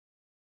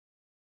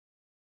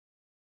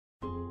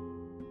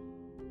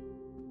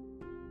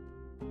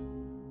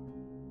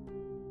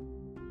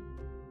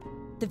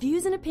The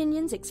views and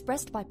opinions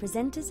expressed by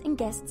presenters and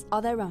guests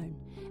are their own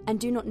and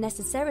do not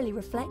necessarily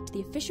reflect the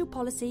official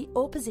policy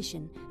or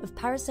position of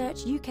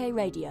Parasearch UK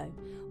Radio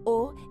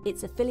or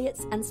its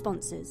affiliates and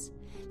sponsors.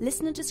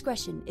 Listener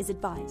discretion is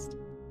advised.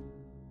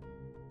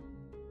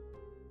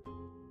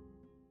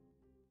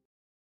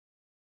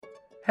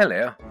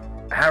 Hello,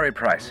 Harry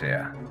Price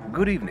here.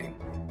 Good evening.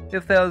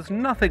 If there's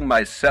nothing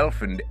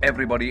myself and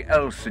everybody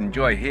else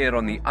enjoy here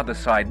on the other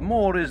side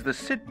more is the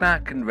sit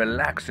back and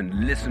relax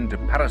and listen to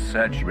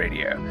Parasearch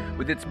Radio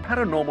with its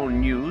paranormal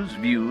news,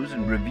 views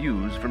and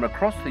reviews from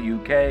across the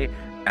UK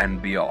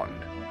and beyond.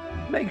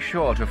 Make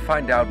sure to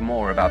find out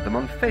more about them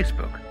on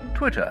Facebook,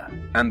 Twitter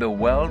and the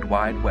World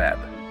Wide Web,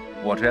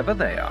 whatever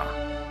they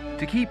are,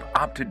 to keep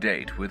up to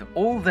date with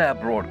all their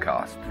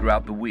broadcasts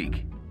throughout the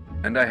week.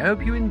 And I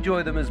hope you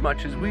enjoy them as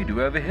much as we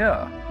do over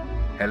here.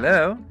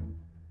 Hello?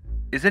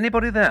 Is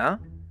anybody there?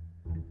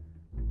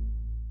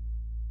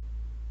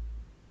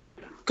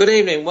 Good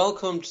evening.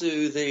 Welcome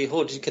to the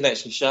Haunted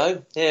Connection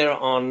show here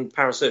on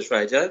Parasearch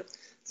Radio.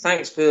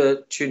 Thanks for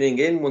tuning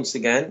in once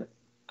again.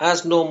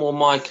 As normal,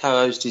 my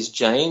co-host is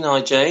Jane.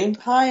 Hi, Jane.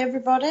 Hi,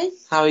 everybody.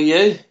 How are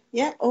you?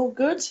 Yeah, all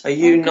good. Are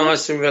you all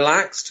nice good. and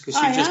relaxed? Because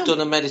you've just am.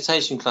 done a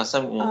meditation class,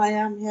 haven't you? I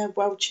am, yeah,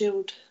 well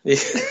chilled.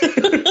 That's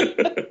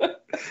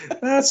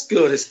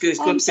good. It's good.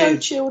 It's I'm good so being...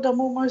 chilled, I'm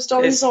almost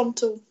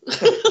horizontal.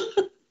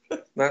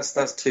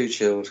 That's too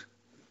chilled.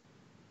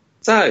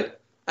 So,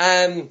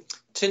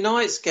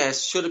 tonight's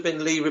guest should have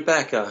been Lee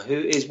Rebecca, who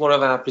is one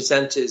of our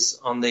presenters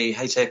on the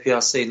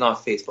HAPRC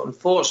live feeds. But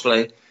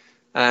unfortunately,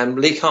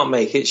 Lee can't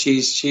make it.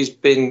 She's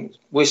been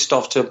whisked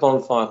off to a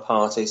bonfire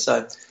party.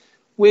 So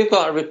we've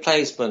got a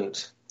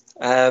replacement.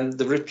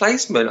 The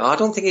replacement, I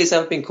don't think he's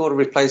ever been called a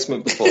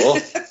replacement before.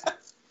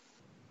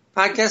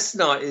 Our guest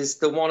tonight is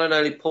the one and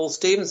only Paul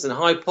Stevenson.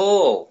 Hi,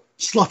 Paul.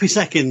 Sloppy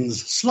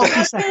seconds.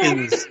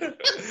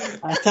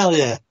 I tell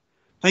you.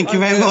 Thank you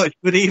very much.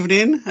 Good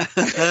evening.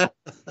 I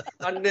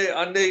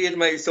knew you'd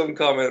make some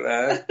comment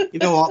there. You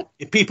know what?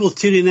 If people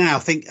tune in now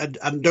think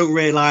and don't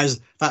realise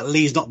that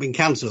Lee's not been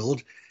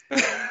cancelled,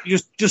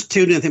 just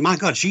tune in and think, my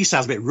God, she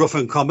sounds a bit rough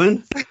and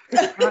common.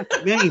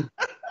 Me.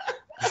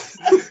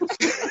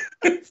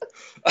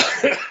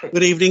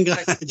 Good evening,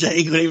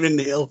 Jay. Good evening,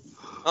 Neil.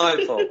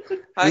 Hi, Paul.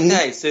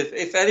 Okay, so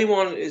if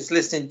anyone is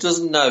listening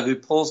doesn't know who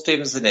Paul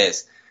Stevenson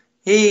is,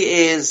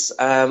 he is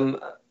a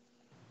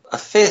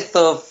fifth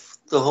of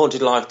the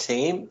Haunted Live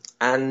team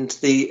and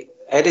the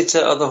editor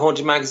of the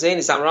Haunted magazine.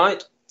 Is that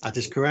right? That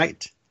is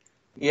correct.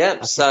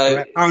 Yep.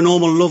 So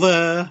paranormal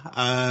lover.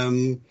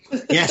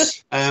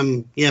 Yes.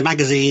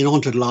 Magazine,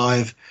 Haunted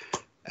Live,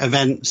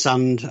 events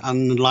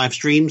and live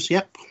streams.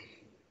 Yep.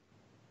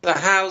 So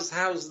how's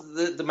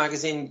the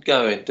magazine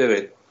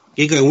doing?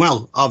 You're going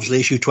well. Obviously,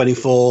 issue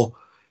 24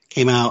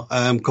 came out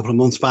a couple of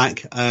months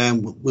back.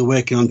 We're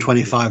working on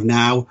 25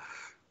 now,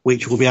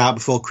 which will be out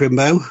before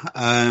Crimbo.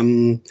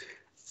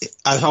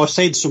 As I was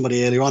saying to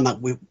somebody earlier on,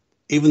 that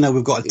even though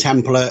we've got a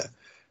template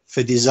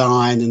for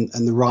design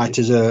and the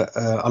writers are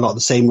a lot of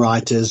the same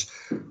writers,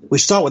 we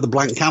start with a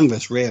blank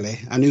canvas, really,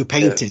 a new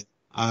painting.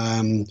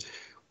 Yeah.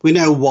 We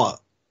know what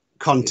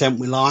content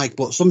we like,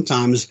 but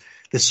sometimes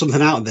there's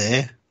something out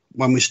there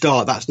when we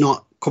start that's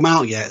not come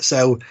out yet.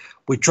 So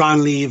we try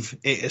and leave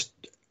it as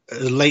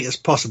late as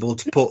possible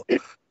to put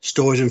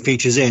stories and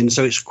features in,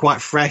 so it's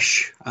quite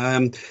fresh.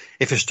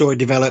 If a story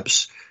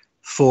develops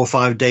 4 or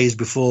 5 days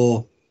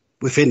before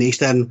we finish,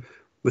 then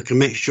we can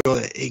make sure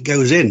that it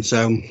goes in.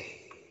 So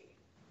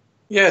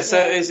yeah. So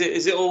is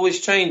it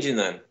always changing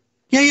then?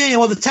 Yeah.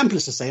 Well, the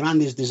template's the same.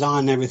 Andy's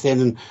design and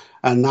everything,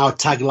 and our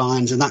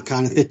taglines and that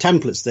kind of the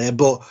template's there.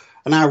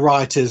 And our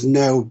writers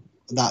know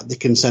that they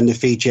can send a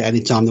feature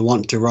anytime they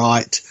want to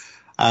write.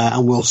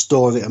 And we'll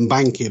store it and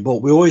bank it.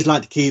 But we always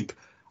like to keep,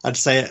 I'd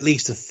say, at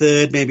least a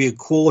third, maybe a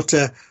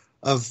quarter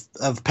of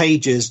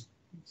pages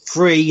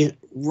free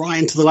right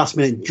into the last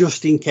minute,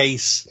 just in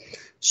case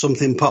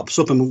something pops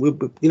up. And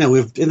we've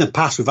in the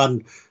past we've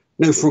had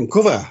no front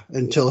cover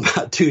until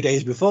about 2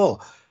 days before.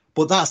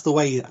 But that's the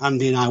way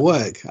Andy and I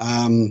work.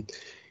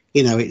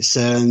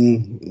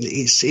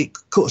 It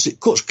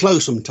cuts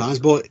close sometimes,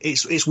 but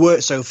it's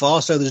worked so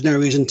far, so there's no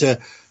reason to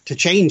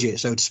change it,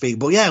 so to speak.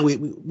 But yeah,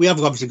 we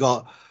have obviously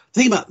got.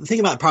 The thing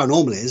about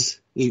paranormal is,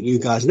 you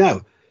guys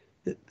know,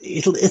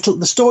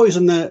 the stories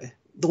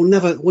they'll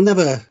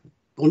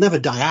never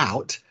die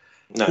out.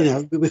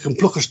 No. We can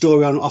pluck a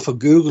story off of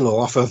Google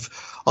or off of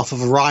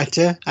a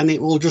writer, and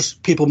it will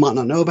just, people might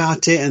not know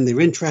about it, and they're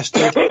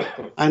interested,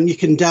 and you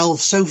can delve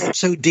so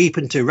deep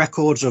into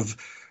records of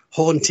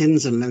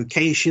hauntings and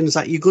locations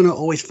that you're going to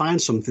always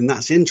find something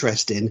that's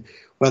interesting,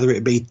 whether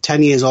it be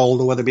 10 years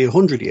old or whether it be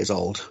 100 years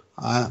old,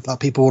 that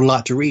people would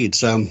like to read.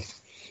 So.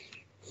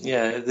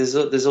 Yeah, there's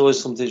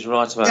always something to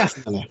write about.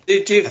 Definitely.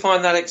 Do you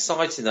find that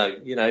exciting though?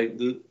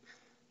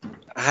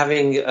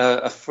 Having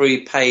a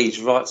free page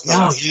right to the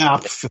last. Yeah,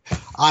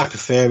 I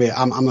prefer it.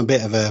 I'm a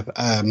bit of a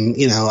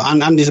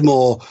and Andy's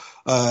more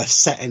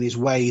set in his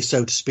way,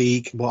 so to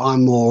speak, but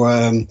I'm more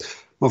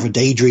of a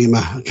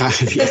daydreamer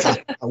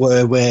kind of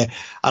where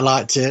I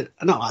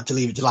not like to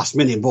leave it to last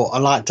minute, but I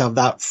like to have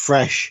that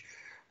fresh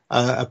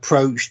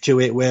approach to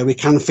it, where we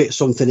can fit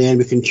something in,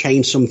 we can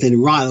change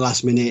something right at the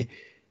last minute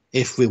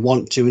if we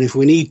want to and if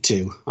we need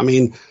to. I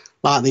mean,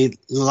 like the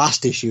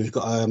last issue has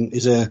got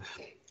is a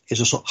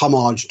sort of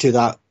homage to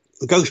that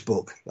Ghost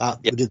book that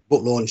we did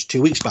book launch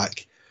 2 weeks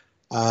back,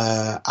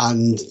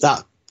 and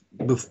that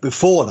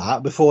before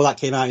that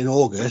came out in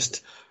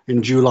August.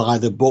 In July,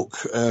 the book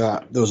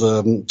there was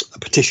a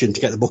petition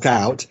to get the book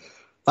out.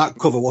 That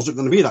cover wasn't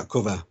going to be that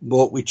cover,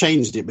 but we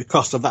changed it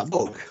because of that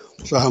book.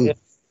 So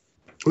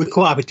we're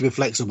quite happy to be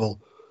flexible.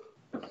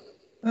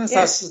 Does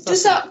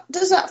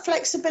that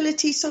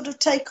flexibility sort of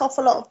take off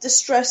a lot of the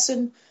stress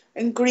and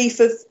grief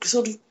of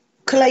sort of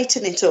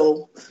collating it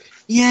all?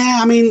 Yeah,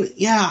 I mean,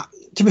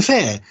 to be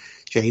fair,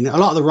 Jane, a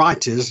lot of the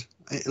writers,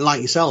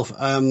 like yourself,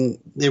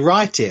 they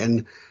write it,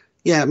 and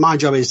my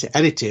job is to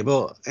edit it,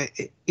 but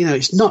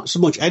it's not so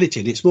much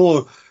editing, it's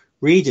more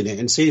reading it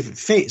and see if it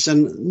fits.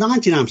 And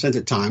 99% of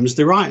the times,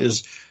 the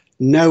writers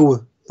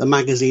know the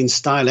magazine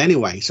style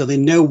anyway, so they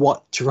know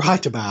what to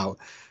write about.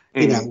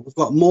 We've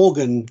got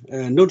Morgan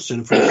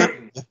Knudsen, for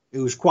example,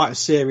 who's quite a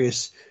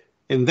serious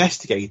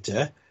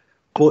investigator,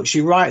 but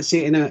she writes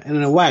it in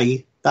a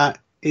way that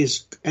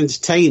is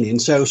entertaining,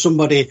 so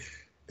somebody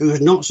who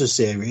is not so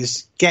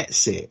serious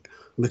gets it,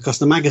 because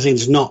the magazine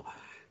is not.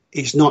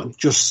 It's not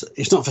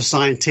for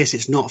scientists.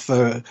 It's not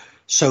for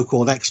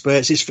so-called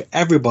experts. It's for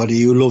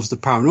everybody who loves the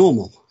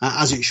paranormal,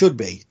 as it should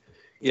be.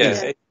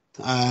 Yeah.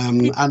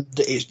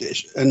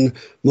 And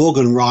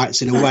Morgan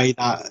writes in a way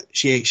that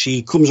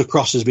she comes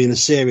across as being a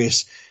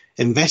serious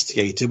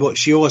investigator, but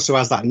she also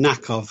has that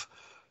knack of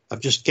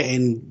just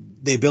getting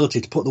the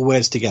ability to put the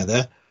words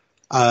together,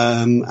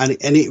 and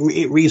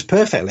it reads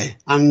perfectly.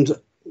 And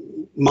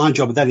my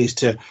job then is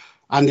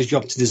Andy's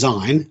job to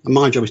design, and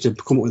my job is to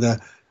come up with a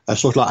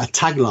sort of like a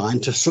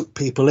tagline to suck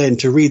people in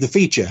to read the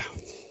feature.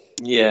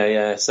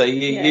 Yeah. So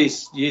you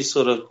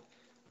sort of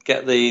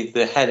get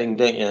the heading,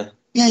 don't you?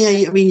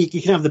 Yeah. I mean,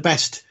 you can have the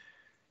best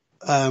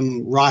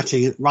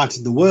writing in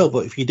the world,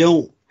 but if you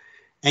don't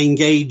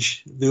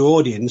engage the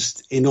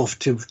audience enough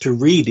to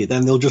read it,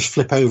 then they'll just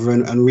flip over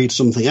and read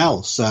something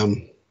else.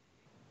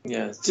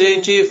 Yeah.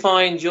 Do you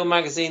find your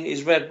magazine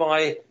is read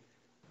by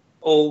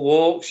all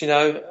walks?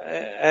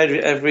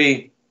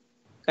 Everybody.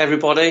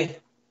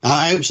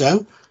 I hope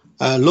so.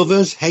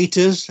 Lovers,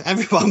 haters,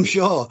 everyone, I'm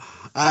sure.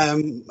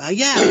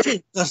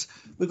 Because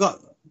we've got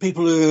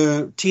people who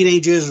are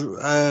teenagers, we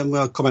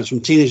have comments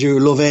from teenagers who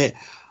love it,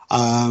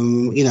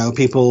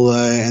 people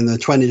in the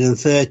 20s and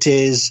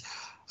 30s.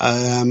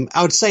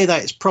 I would say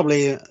that it's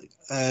probably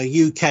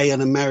UK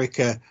and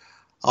America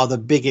are the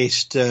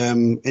biggest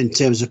in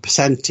terms of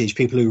percentage,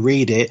 people who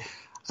read it.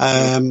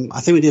 I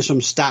think we did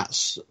some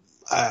stats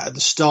at the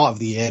start of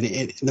the year,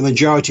 and the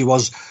majority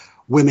was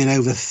women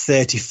over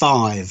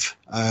 35,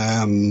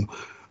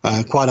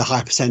 quite a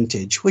high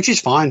percentage, which is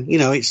fine.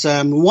 It's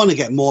we want to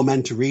get more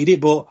men to read it,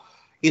 but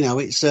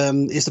it's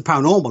the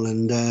paranormal,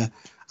 and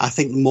I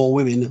think more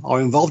women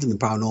are involved in the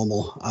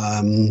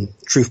paranormal.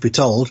 Truth be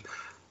told,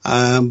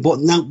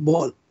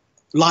 but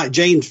like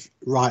Jane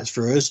writes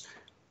for us,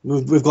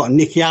 we've got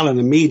Nikki Allen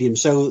and Medium,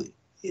 so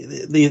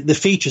the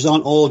features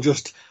aren't all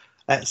just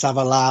let's have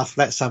a laugh,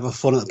 let's have a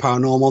fun at the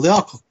paranormal. They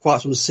are quite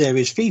some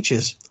serious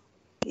features.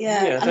 Yeah,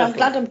 and definitely. I'm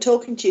glad I'm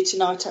talking to you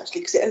tonight,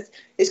 actually, because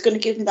it's going to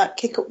give me that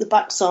kick up the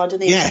backside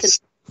and the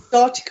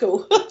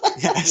article.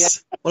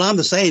 Yes. Yeah. Well, I'm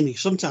the same.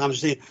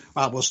 Sometimes you think,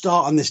 right, we'll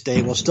start on this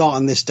day,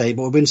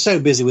 but we've been so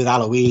busy with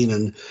Halloween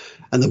and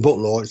the book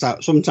launch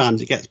that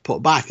sometimes it gets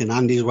put back, and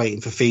Andy's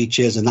waiting for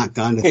features and that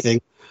kind of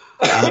thing.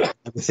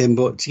 Everything.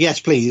 But yes,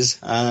 please.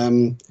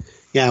 We'd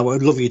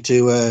love you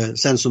to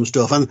send some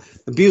stuff. And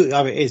the beauty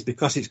of it is,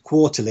 because it's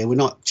quarterly, we're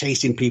not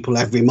chasing people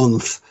every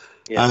month.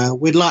 Yeah.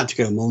 We'd like to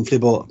go monthly,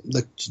 but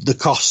the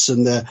costs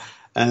and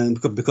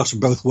because we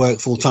both work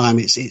full time,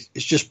 it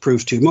just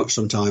proves too much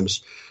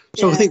sometimes.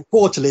 So I think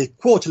quarterly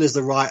is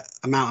the right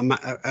amount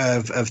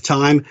of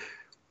time.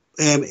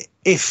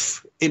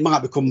 If it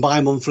might become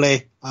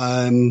bi-monthly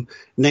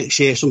next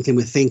year, something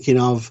we're thinking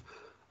of.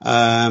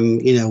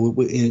 We'll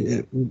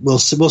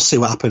see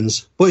what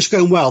happens. But it's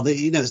going well.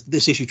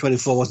 This issue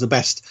 24 was the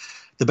best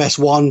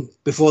one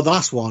before the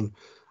last one.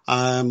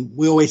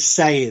 We always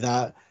say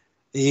that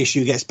the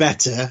issue gets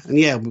better,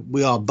 and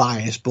we are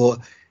biased, but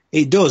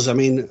it does. I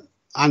mean,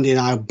 Andy and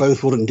I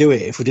both wouldn't do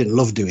it if we didn't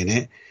love doing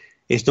it.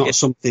 It's not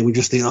something we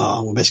just think,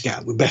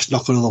 we best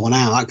knock another one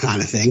out, that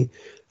kind of thing.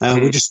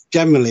 We just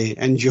generally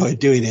enjoy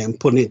doing it and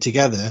putting it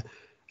together.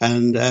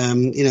 And,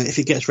 if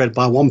it gets read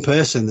by one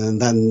person,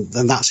 then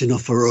that's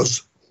enough for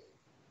us.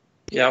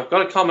 Yeah, I've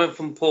got a comment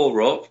from Paul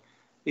Rock.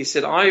 He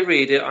said, I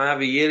read it. I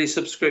have a yearly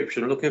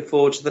subscription. Looking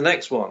forward to the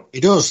next one. He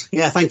does.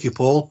 Yeah, thank you,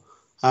 Paul.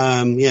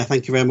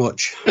 Thank you very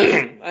much.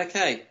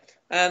 Okay.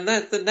 And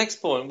then the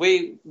next point,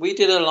 we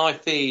did a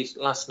live feed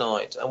last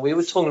night, and we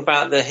were talking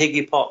about the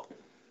Higgy Pop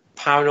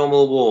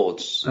Paranormal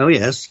Awards. Oh,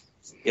 yes.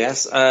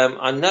 Yes.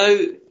 I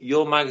know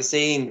your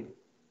magazine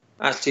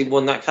actually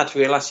won that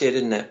category last year,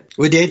 didn't it?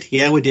 We did.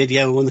 Yeah, we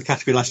won the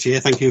category last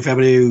year. Thank you for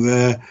everybody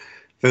who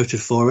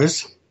voted for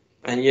us.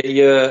 And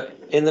you're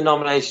in the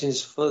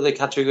nominations for the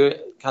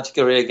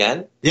category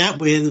again? Yeah,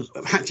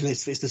 actually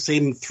it's the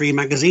same 3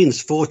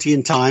 magazines, 40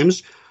 in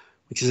Times,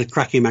 which is a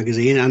cracking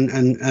magazine,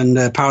 and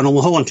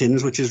Paranormal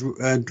Hauntings, which is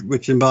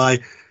edited by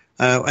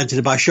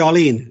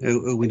Charlene,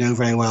 who we know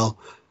very well.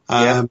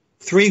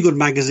 3 good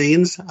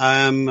magazines,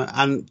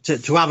 and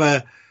to have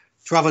a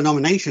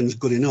nomination is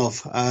good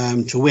enough.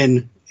 To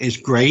win is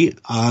great,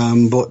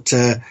 but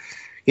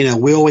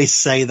we always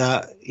say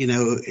that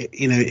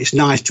it's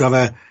nice to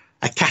have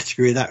a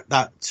category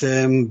that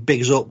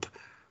bigs up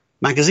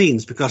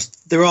magazines, because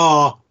there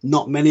are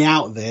not many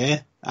out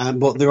there,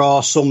 but there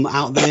are some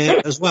out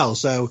there as well.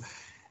 So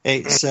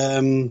it's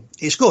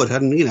good,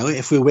 and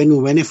if we win, we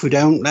win. If we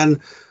don't,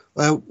 then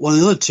one of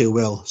the other 2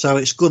 will. So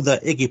it's good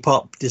that Iggy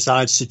Pop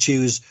decides to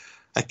choose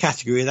a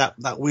category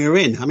that we're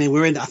in. I mean,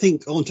 we're in. I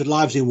think Haunted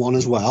Lives in one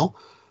as well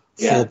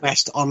for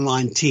best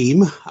online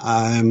team,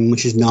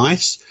 which is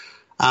nice,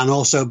 and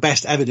also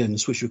best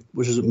evidence, which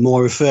is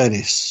more of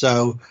furnace.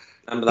 So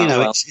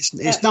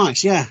it's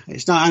nice. Yeah,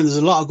 it's nice, and there's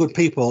a lot of good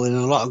people in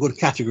a lot of good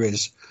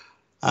categories.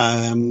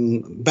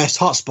 Best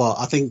hotspot,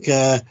 I think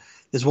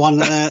there's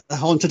one at the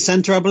Haunted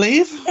Centre, I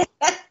believe.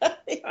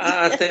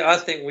 I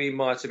think we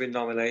might have been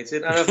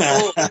nominated, and of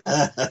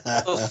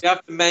course we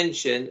have to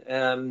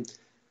mention.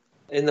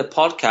 In the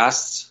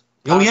podcast,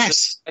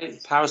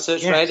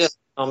 Parasearch Radio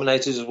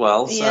nominated as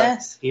well. So.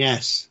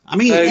 Yes. I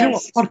mean,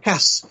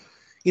 podcasts.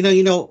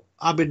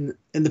 I've been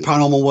in the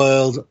paranormal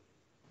world.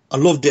 I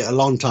loved it a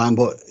long time,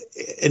 but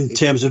in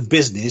terms of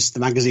business,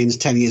 the magazine's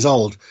 10 years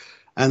old,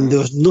 and there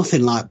was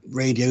nothing like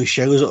radio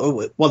shows.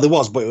 Well, there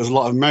was, but it was a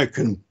lot of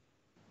American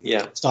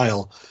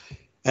style.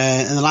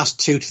 In the last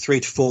 2 to 3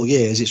 to 4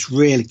 years, it's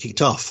really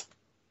kicked off.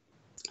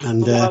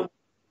 And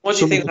what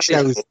do you think?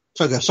 Sorry,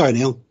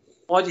 Neil.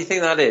 Why do you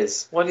think that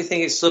is? Why do you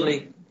think it's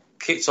suddenly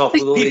kicked off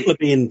with all people are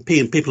being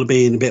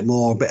a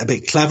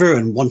bit clever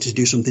and want to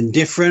do something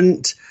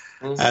different?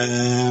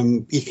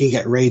 Mm-hmm. You can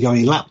get radio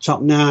on your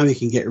laptop now. You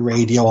can get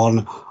radio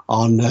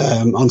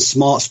on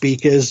smart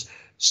speakers.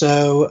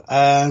 So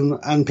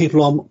and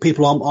people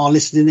are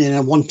listening in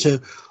and want to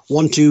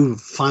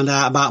find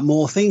out about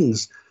more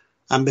things.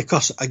 And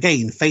because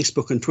again,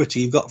 Facebook and Twitter,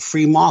 you've got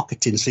free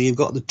marketing, so you've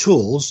got the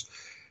tools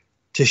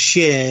to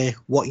share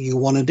what you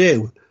want to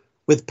do.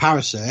 With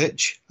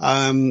Parasearch,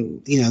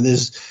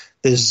 there's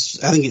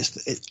I think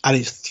it's at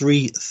its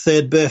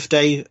 3rd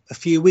birthday a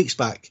few weeks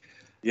back.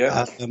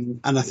 Yeah, and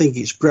I think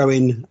it's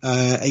growing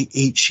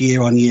each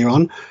year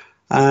on.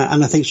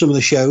 And I think some of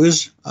the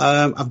shows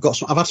I've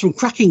had some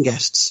cracking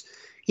guests.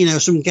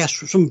 Some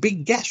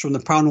big guests from the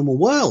paranormal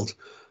world.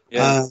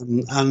 Yeah.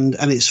 And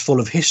it's full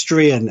of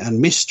history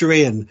and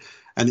mystery and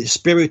it's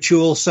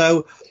spiritual.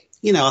 So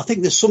I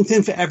think there's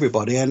something for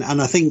everybody, and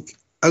I think.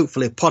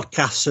 Hopefully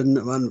podcasts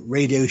and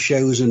radio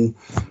shows and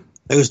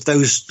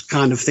those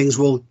kind of things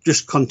will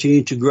just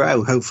continue to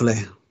grow, hopefully.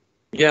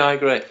 Yeah, I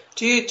agree.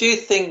 Do you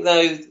think,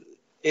 though,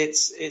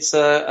 it's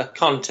a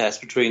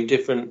contest between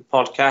different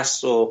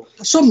podcasts? Or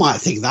some might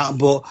think that,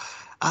 but,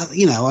 it's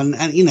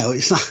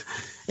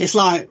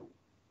like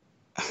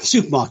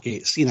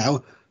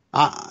supermarkets,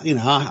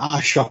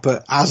 I shop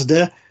at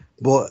Asda,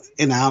 but,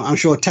 I'm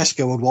sure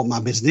Tesco would want my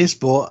business,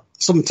 but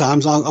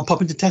sometimes I'll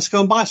pop into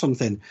Tesco and buy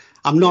something.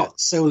 I'm not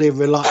solely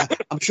reliant.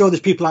 I'm sure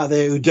there's people out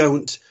there who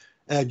don't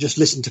just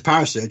listen to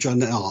Parasearch.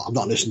 And I'm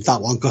not listening to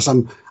that one because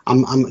I'm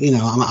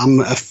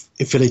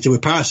affiliated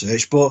with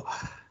Parasearch. But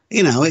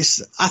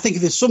I think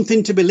if there's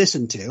something to be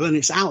listened to and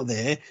it's out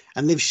there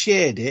and they've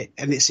shared it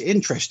and it's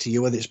interest to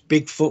you, whether it's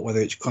Bigfoot, whether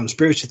it's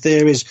conspiracy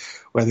theories,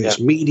 whether it's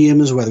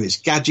mediums, whether it's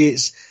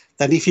gadgets,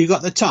 then if you've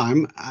got the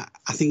time,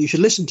 I think you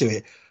should listen to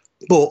it.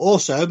 But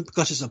also,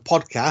 because it's a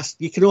podcast,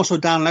 you can also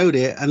download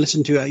it and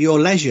listen to it at your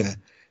leisure.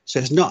 So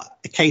it's not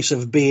a case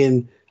of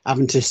having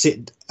to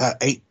sit at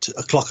 8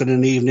 o'clock in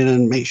an evening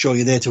and make sure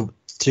you're there to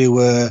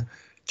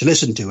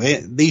listen to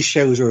it. These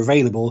shows are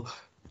available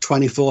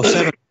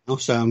 24/7 now.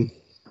 So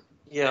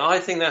yeah, I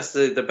think that's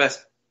the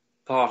best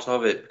part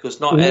of it,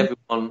 because not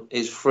everyone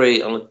is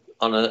free on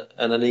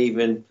an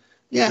evening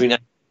between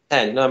 8 and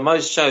 10. No,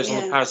 most shows on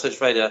the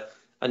Parasearch Radio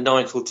are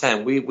 9 till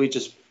 10. We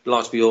just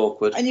like to be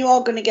awkward. And you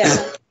are going to get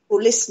some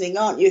people listening,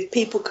 aren't you? If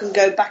people can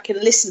go back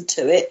and listen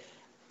to it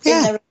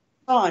in their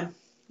own time.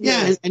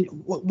 Yeah, and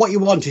what you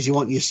want is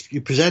your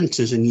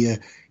presenters and your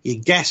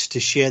guests to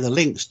share the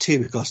links too,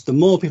 because the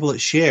more people that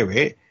share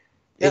it,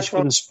 it's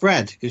going to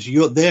spread, because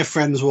their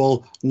friends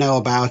will know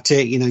about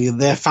it.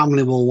 Their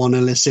family will want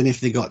to listen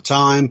if they got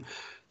time.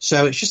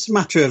 So it's just a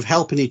matter of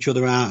helping each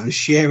other out and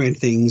sharing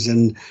things,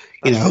 and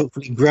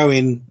hopefully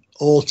growing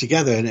all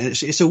together. And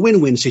it's a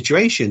win-win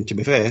situation, to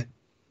be fair.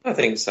 I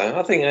think so.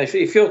 I think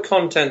if your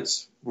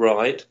content's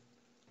right,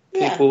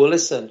 people will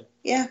listen.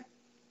 Yeah.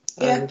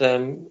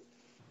 And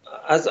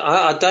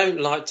I don't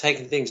like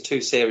taking things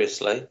too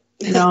seriously.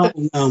 No.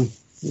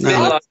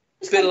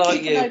 It's a bit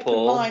like you,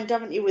 Paul. Open mind,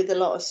 haven't you, with a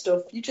lot of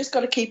stuff? You just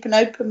got to keep an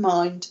open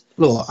mind.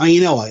 Look,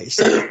 you know what? It's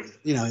to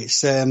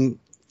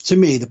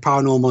me, the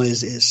paranormal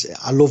is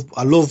I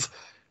love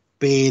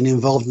being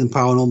involved in the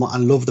paranormal. I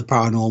love the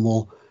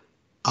paranormal,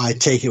 I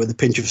take it with a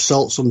pinch of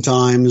salt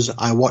sometimes.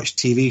 I watch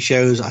TV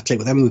shows. I take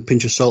them with a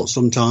pinch of salt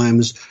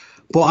sometimes.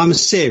 But I'm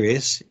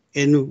serious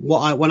in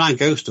when I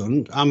ghost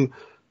hunt. I'm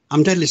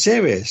deadly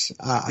serious.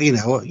 We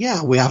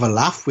have a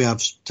laugh.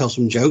 Tell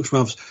some jokes.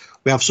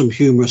 We have some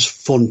humorous,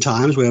 fun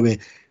times where we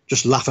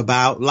just laugh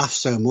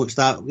so much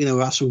that we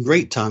have some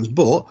great times.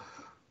 But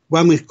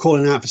when we're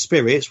calling out for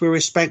spirits, we're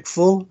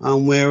respectful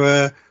and we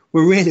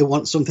really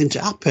want something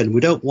to happen.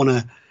 We don't want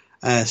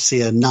to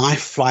see a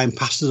knife flying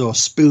past us or a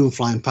spoon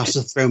flying past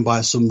us thrown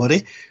by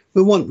somebody.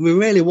 We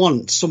really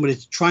want somebody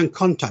to try and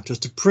contact us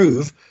to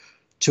prove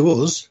to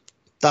us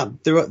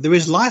that there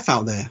is life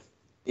out there.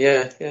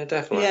 Yeah,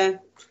 definitely. Yeah.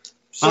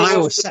 So and I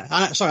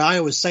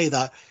always say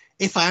that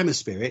if I am a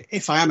spirit,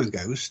 if I am a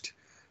ghost,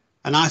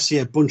 and I see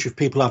a bunch of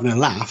people having a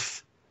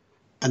laugh,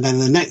 and then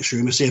in the next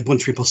room I see a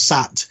bunch of people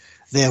sat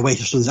there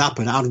waiting for something to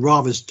happen, I'd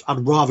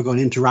rather go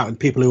and interact with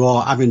people who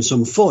are having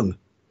some fun.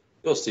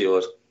 Of course you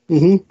would.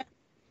 Mm-hmm.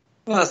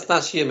 Well,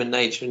 that's human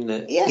nature, isn't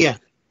it? Yeah.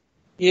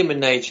 Human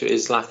nature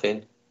is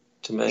laughing,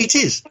 to me. It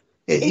is.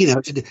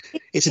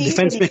 It's a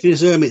defense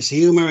mechanism. It's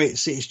humor.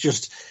 It's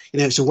just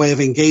it's a way of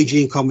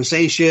engaging in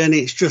conversation.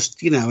 It's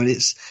just and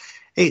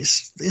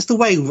it's the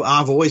way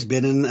I've always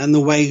been, and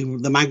the way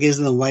the mag is,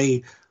 and the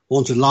way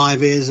Haunted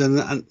Live is,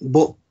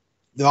 but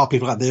there are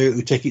people out there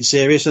who take it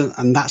serious,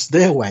 and that's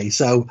their way.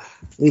 So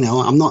we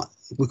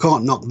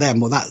can't knock them,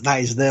 but that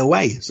is their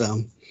way.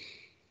 So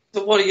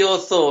what are your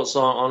thoughts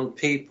on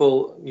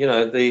people?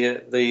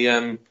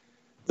 The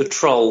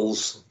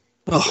trolls.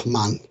 Oh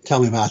man, tell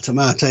me about them.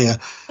 I tell you,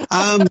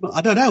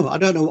 I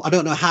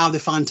don't know how they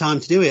find time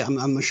to do it.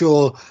 I'm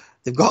sure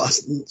they've got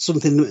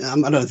something. I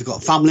don't know if they've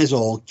got families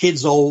or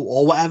kids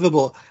or whatever,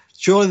 but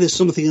surely there's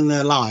something in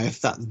their life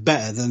that's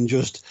better than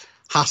just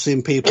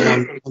hassling people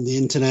on the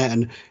internet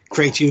and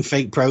creating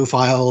fake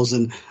profiles.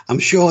 And I'm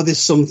sure there's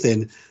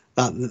something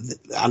that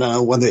I don't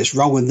know whether it's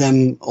wrong with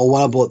them or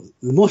what, but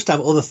they must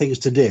have other things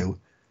to do.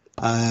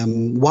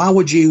 Why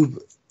would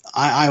you?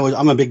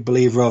 I'm a big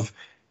believer of,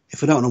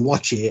 if I don't want to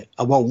watch it,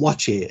 I won't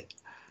watch it.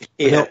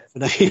 Yeah.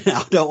 If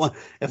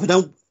I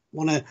don't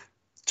want to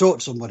talk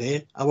to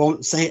somebody, I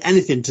won't say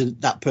anything to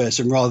that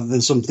person rather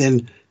than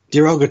something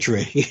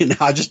derogatory.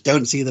 I just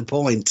don't see the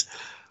point.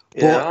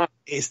 Yeah, but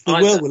it's the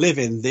world we live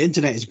in. The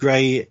internet is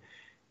great,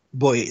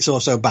 but it's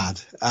also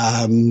bad.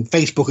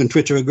 Facebook and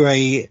Twitter are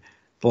great,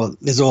 but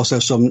there's also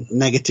some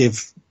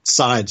negative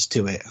sides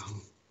to it.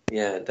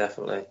 Yeah,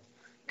 definitely.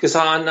 Because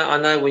I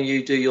know when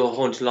you do your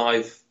Haunted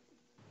Live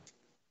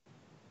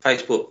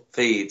Facebook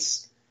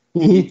feeds,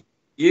 mm-hmm.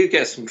 you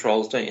get some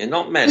trolls, don't you?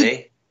 Not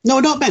many.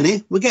 No, not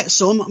many. We get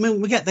some. I mean,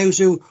 we get those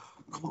who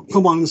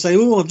come on and say,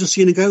 "Oh, I've just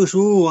seen a ghost.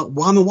 Oh,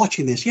 why am I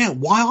watching this?" Yeah,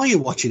 why are you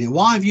watching it?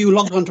 Why have you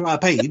logged onto our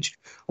page?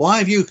 Why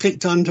have you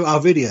clicked onto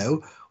our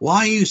video? Why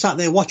are you sat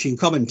there watching,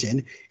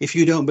 commenting, if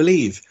you don't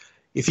believe?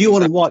 If you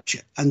want to watch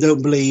and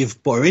don't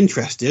believe but are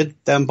interested,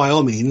 then by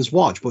all means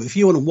watch. But if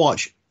you want to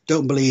watch,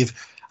 don't believe,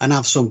 and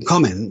have some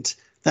comment,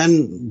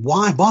 then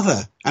why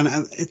bother? And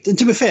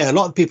to be fair, a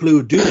lot of people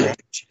who do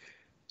watch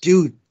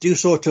do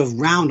sort of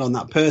round on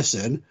that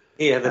person.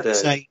 Yeah, they do.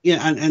 Say,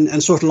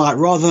 and sort of like,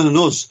 rather than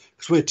us,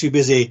 because we're too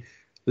busy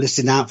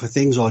listening out for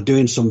things or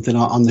doing something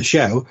on the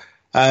show,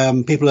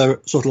 people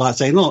are sort of like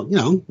saying, look,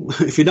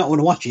 if you don't want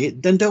to watch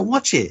it, then don't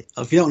watch it.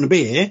 If you don't want to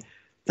be here,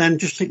 then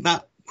just click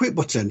that quit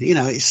button.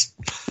 It's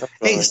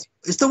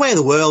the way of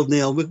the world,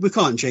 Neil. We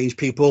can't change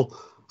people.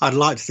 I'd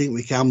like to think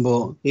we can,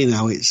 but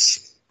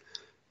it's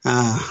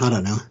I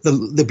don't know,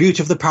 the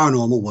beauty of the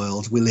paranormal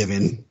world we live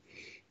in.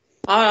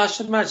 I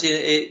should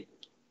imagine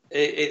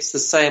it's the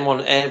same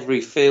on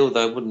every field,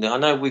 though, wouldn't it? I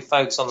know we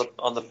focus on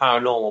the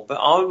paranormal, but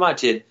I would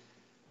imagine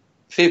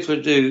people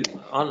who do,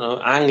 I don't know,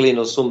 angling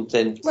or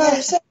something.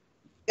 Well,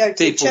 go to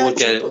people would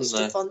get it, wouldn't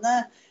they? On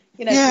there,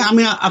 Yeah, I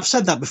mean, I've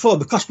said that before,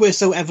 because we're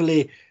so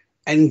heavily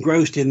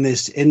engrossed in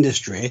this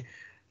industry.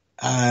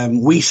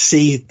 We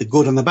see the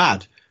good and the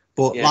bad.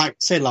 But like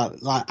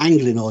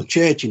angling or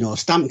churching or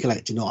stamp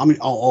collecting, or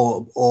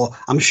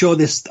I'm sure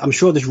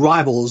there's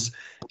rivals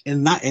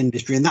in that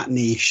industry, in that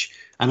niche,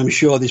 and I'm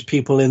sure there's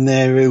people in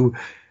there who,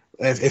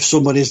 if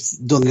somebody's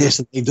done this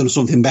and they've done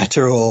something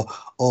better, or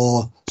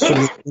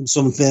somebody's done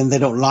something they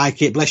don't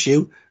like it, bless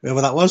you,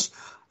 whoever that was.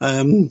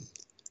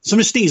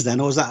 Somebody sneezed then,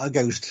 or was that a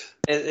ghost?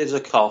 It's a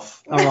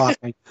cough. All right.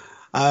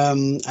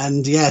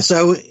 And yeah,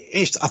 so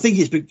I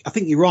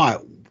think you're right,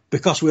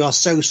 because we are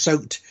so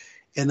soaked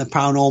in the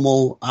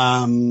paranormal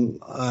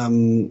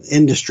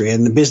industry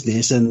and the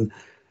business and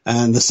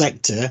the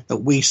sector that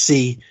we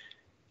see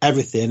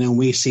everything, and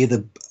we see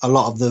a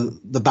lot of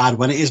the bad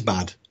when it is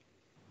bad.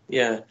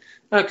 Yeah,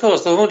 and of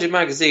course the Haunted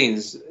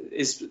Magazines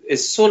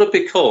is sort of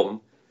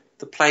become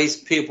the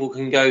place people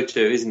can go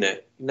to, isn't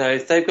it?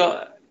 If they've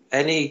got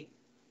any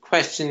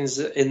questions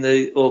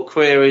or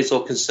queries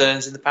or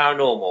concerns in the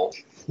paranormal,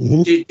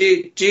 mm-hmm. do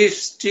you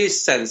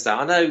sense that?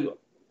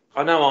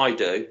 I know I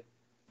do.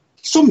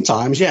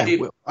 Sometimes, yeah.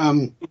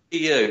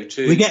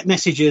 We get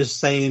messages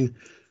saying,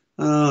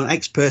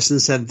 X person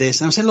said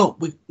this, and I say, look,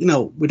 we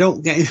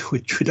don't get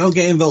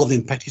involved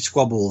in petty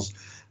squabbles.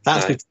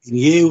 That's between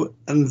you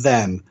and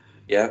them.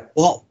 Yeah.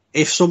 What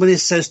if somebody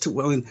says to,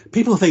 well,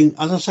 people think,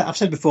 as I've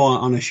said before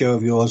on a show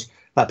of yours,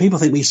 that people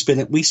think we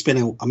spin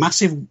a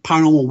massive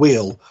paranormal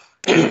wheel.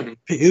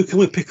 Who can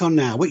we pick on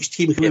now? Which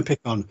team can we pick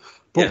on?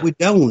 But we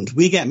don't.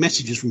 We get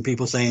messages from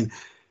people saying,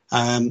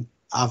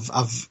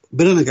 I've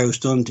been on a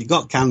ghost hunt, it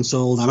got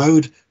cancelled, I'm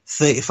owed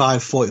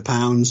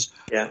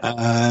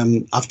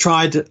 £35-40. I've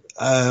tried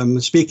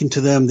speaking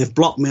to them, they've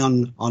blocked me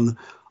on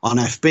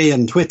FB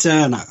and Twitter,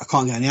 and I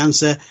can't get any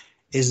answer.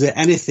 Is there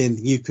anything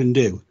you can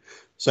do?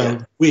 So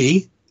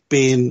we,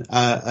 being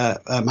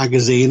a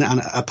magazine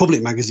and a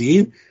public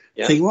magazine,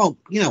 think, well,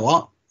 you know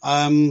what?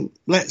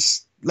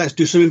 Let's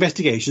do some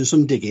investigation,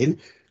 some digging.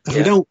 Because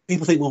we don't.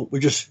 People think, well, we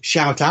just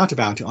shout out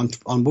about it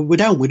on. But we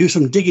don't. We do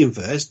some digging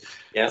first,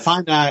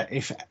 find out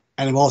if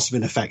anyone else has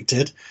been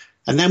affected,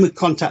 and then we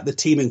contact the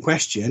team in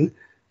question.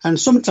 And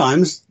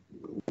sometimes,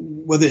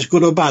 whether it's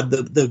good or bad,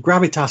 the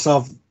gravitas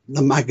of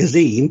the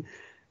magazine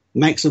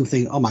makes them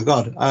think, oh my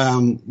God,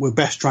 we're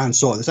best try and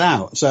sort this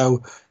out.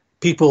 So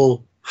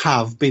people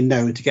have been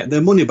known to get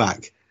their money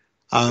back.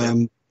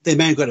 They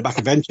may have got it back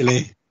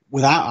eventually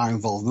without our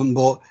involvement,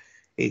 but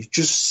it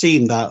just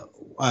seemed that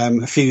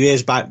a few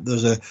years back there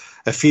was a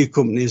few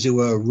companies who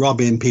were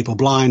robbing people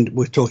blind.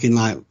 We're talking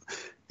like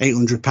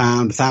 £800,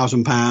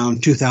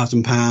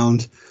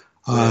 £1,000,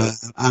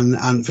 £2,000,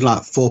 and for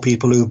like 4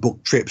 people who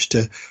booked trips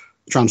to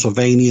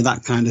Transylvania,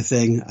 that kind of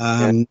thing,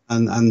 and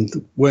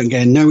weren't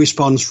getting no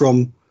response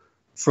from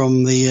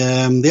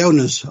the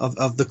owners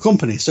of the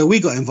company. So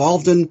we got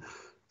involved, and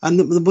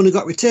the money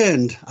got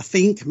returned. I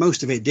think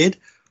most of it did,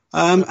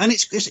 and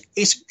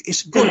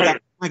it's good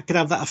that I could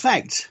have that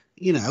effect.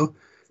 You know,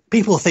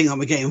 people think that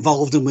we get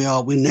involved and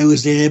we're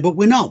nosy, but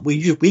we're not.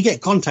 We get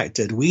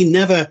contacted. We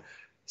never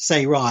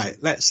say, right,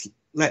 let's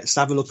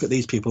have a look at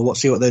these people,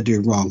 see what they're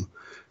doing wrong.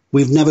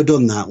 We've never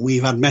done that.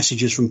 We've had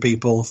messages from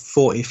people,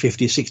 40,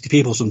 50, 60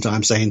 people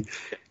sometimes saying,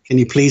 can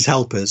you please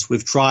help us?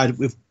 We've tried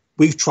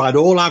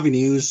all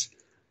avenues.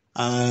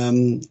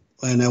 The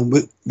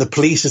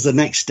police is the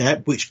next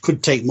step, which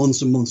could take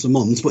months and months and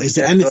months. But is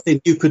there anything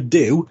you could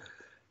do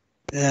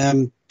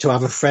to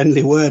have a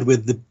friendly word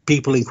with the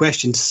people in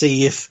question to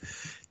see if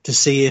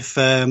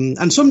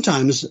and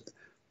sometimes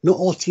not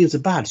all teams are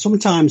bad.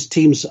 Sometimes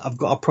teams have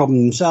got a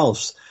problem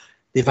themselves.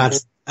 They've had,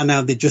 and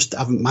now they just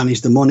haven't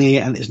managed the money,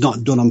 and it's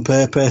not done on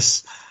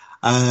purpose.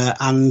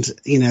 And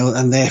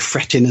they're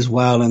fretting as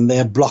well, and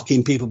they're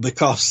blocking people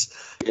because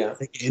they're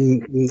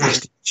getting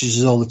nasty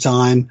messages all the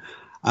time.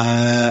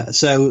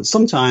 So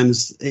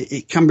sometimes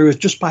it can be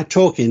just by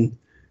talking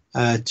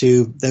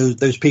to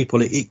those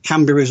people, it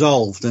can be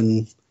resolved,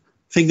 and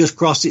fingers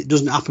crossed it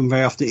doesn't happen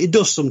very often. It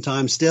does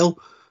sometimes still,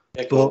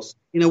 but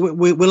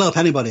we'll help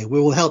anybody. We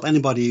will help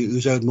anybody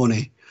who's owed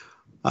money.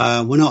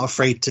 We're not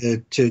afraid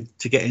to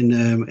get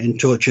in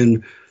touch,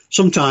 and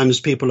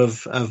sometimes people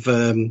have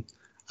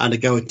had a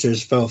go at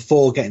us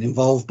for getting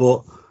involved,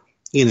 but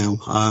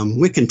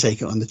we can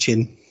take it on the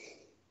chin.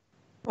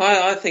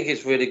 I think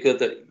it's really good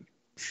that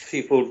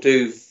people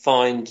do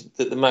find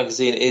that the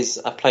magazine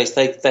is a place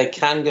they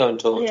can go and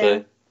talk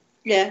to.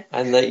 Yeah.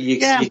 And that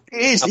it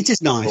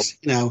is nice,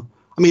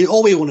 I mean,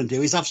 all we want to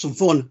do is have some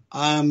fun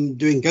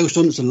doing ghost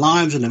hunts and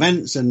lives and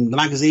events and the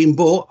magazine,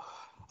 but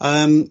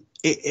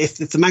if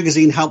the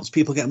magazine helps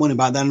people get money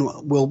back, then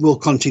we'll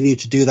continue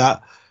to do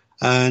that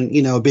and,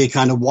 be a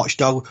kind of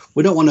watchdog.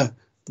 We don't want to,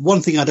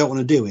 one thing I don't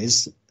want to do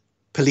is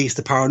police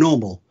the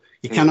paranormal.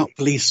 You cannot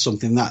police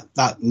something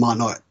that might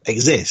not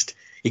exist.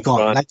 You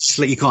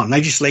can't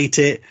legislate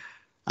it.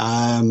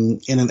 And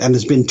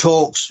there's been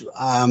talks,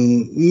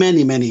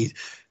 many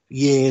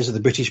years of the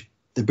British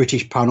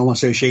Paranormal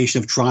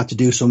Association have tried to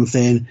do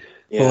something,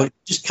 but you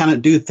just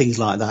cannot do things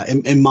like that.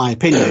 In my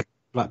opinion,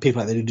 like people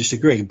like that who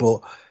disagree, but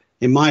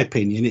in my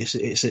opinion,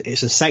 it's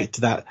a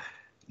sector that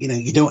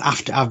you don't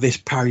have to have this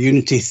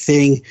para-unity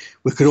thing.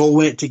 We could all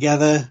work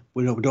together.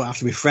 We don't have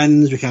to be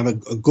friends. We can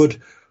have a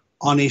good,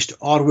 honest,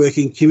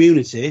 hard-working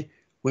community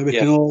where we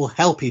can all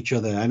help each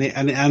other.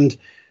 And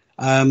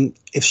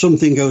if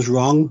something goes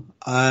wrong,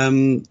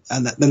 then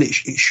it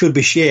should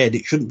be shared.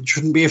 It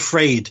shouldn't be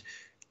afraid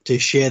to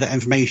share that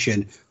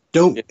information.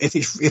 Don't if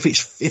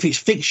it's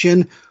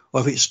fiction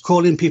or if it's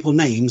calling people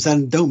names,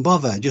 then don't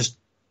bother.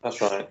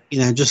 That's right.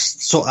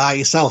 Just sort it out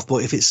yourself.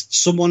 But if it's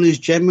someone who's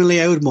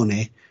generally owed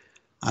money,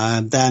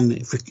 then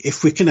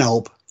if we can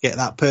help get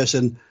that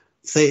person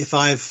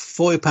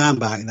 £35-40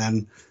 back,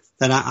 then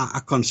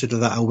I consider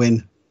that a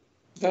win.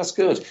 That's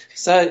good.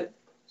 So,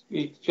 do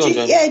you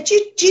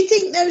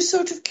think those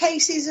sort of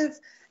cases have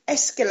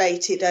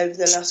escalated over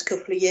the last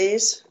couple of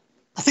years?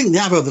 I think they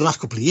have over the last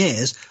couple of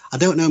years. I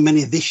don't know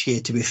many this year,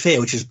 to be fair,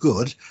 which is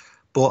good.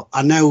 But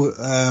I know,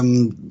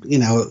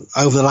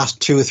 over the last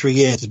 2 or 3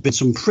 years, there's been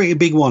some pretty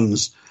big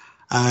ones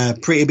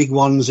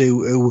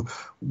who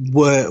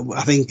were,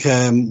 I think,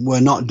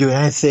 were not doing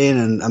anything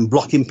and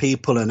blocking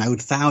people and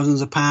owed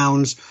thousands of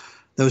pounds.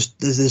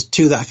 There's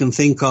 2 that I can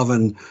think of,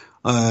 and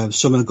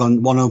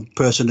one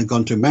person had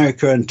gone to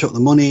America and took the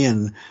money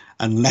and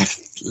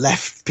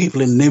left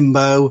people in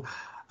limbo.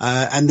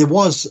 And there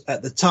was,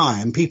 at the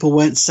time, people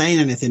weren't saying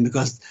anything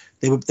because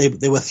they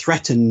were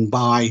threatened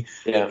by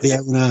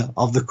the owner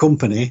of the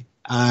company,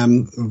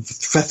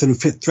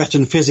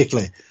 threatened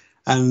physically.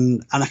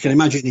 And I can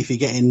imagine if you're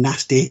getting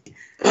nasty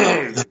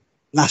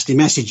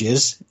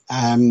messages,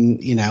 and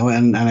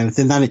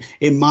everything, then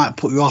it might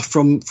put you off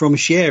from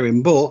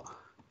sharing. But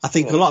I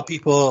think a lot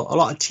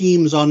of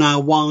teams are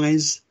now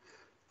wising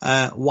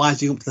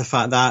up to the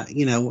fact that,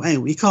 hey,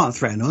 you can't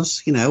threaten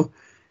us,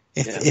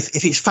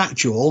 If it's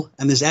factual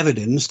and there's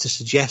evidence to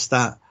suggest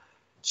that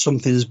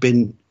something's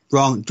been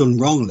done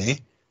wrongly,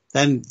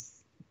 then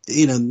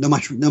no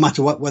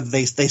matter what, whether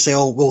they say,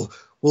 oh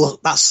well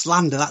that's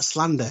slander.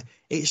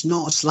 It's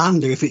not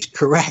slander if it's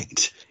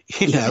correct.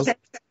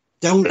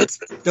 Don't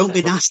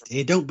be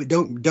nasty.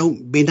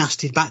 Don't be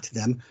nasty back to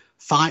them.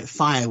 Fight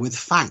fire with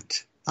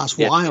fact. That's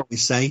what I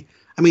always say.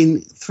 I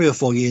mean, 3 or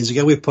 4 years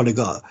ago, we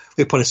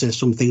probably said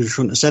some things we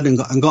shouldn't have said and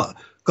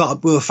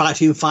we were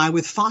fighting fire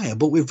with fire.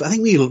 But I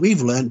think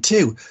we've learned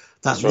too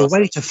that the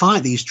way to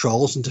fight these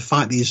trolls and to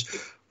fight these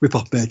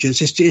rip-off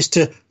merchants is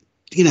to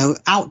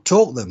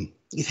out-talk them.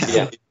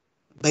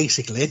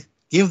 Basically,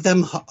 give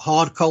them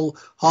cold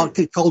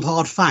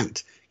hard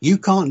fact. You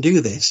can't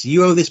do this.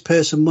 You owe this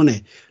person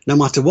money, no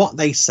matter what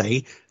they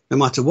say, no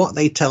matter what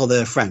they tell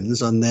their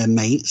friends and their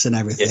mates and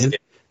everything.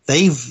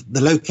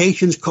 The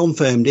location's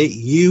confirmed it.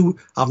 You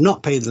have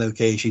not paid the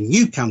location.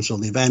 You cancel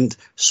the event.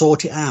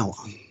 Sort it out.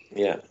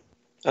 Yeah.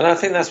 And I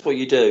think that's what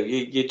you do.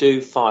 You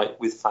do fight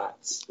with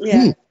facts.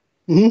 Yeah.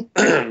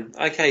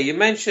 Mm-hmm. Okay, you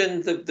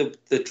mentioned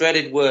the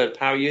dreaded word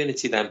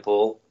para-unity then,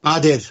 Paul. I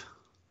did.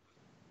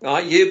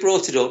 You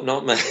brought it up,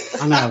 not me.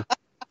 I know.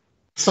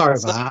 Sorry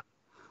about that.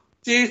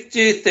 Do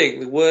you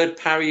think the word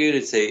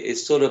para-unity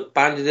is sort of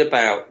bandied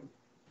about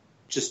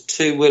just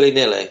too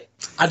willy-nilly?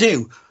 I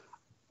do.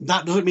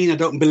 That doesn't mean I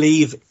don't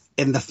believe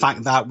in the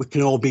fact that we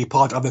can all be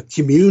part of a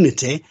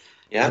community.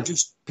 Yeah.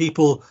 Just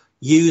people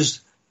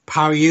use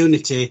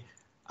para-unity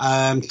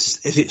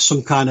if it's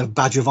some kind of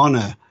badge of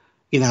honour,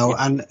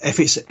 and if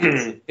it's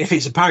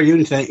a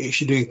para-unity, it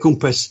should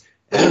encompass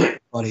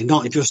everybody,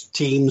 not just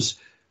teams,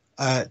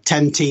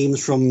 10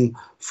 teams from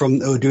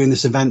who are doing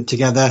this event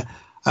together.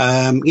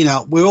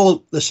 We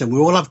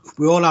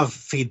all have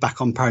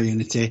feedback on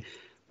para-unity.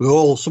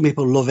 Some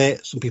people love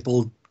it, some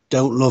people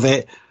don't love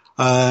it.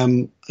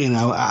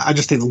 I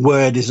just think the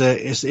word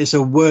is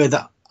a word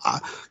that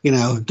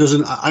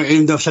doesn't.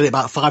 Even though I've said it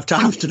about 5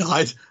 times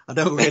tonight, I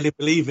don't really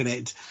believe in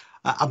it.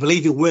 I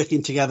believe in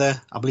working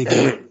together. I believe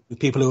in working with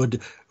people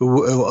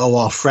who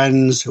are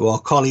friends, who are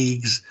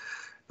colleagues,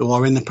 who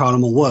are in the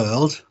paranormal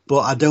world. But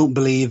I don't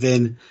believe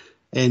in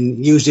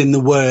using the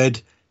word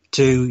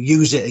to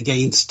use it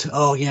against.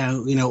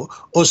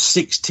 Us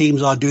 6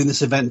 teams are doing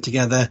this event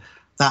together.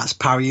 That's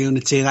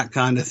para-unity, that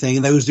kind of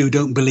thing. Those who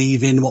don't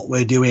believe in what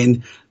we're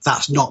doing,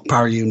 that's not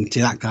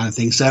para-unity, that kind of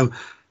thing. So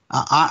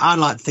I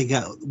like to think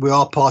that we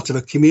are part of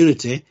a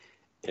community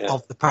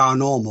of the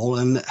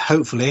paranormal, and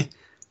hopefully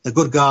the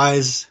good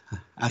guys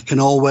can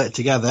all work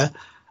together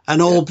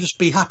and all just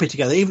be happy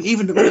together.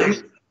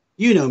 Even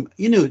you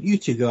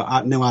two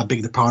know how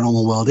big the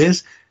paranormal world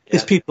is.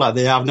 There's people out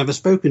there I've never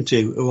spoken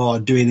to who are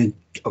doing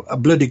a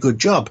bloody good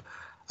job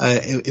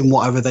in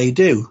whatever they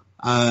do.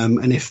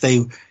 And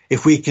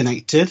if we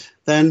connected,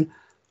 then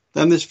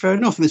there's fair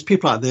enough. And there's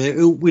people out there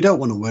who we don't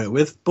want to work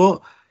with,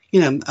 but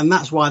and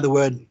that's why the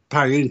word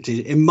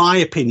para-unity, in my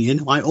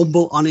opinion, my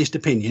humble, honest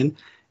opinion,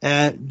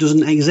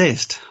 doesn't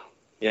exist.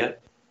 Yeah,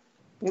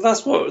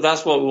 well,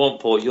 that's what we want,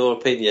 Paul. Your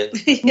opinion.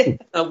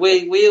 And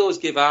we always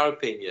give our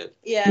opinion.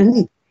 Yeah.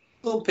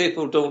 Mm-hmm. Some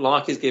people don't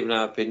like us giving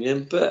our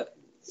opinion, but.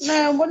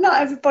 No, well,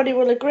 not everybody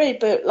will agree,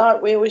 but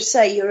like we always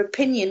say, your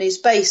opinion is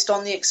based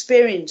on the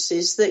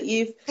experiences that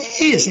you've...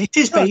 It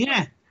is, but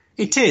yeah,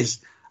 it is.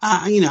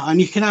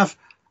 And you can have...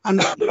 And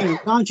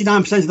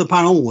 99% of the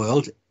paranormal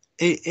world,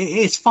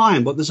 it's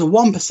fine, but there's a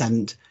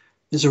 1%,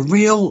 there's a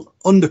real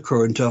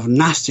undercurrent of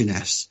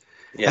nastiness.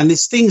 Yeah. And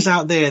there's things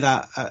out there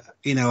that,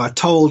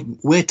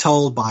 we're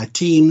told by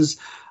teams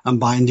and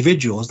by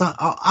individuals that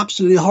are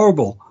absolutely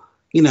horrible.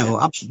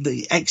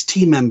 Absolutely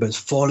ex-team members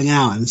falling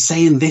out and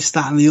saying this,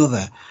 that, and the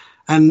other.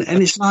 And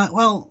it's like,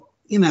 well,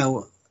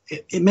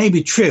 it may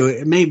be true,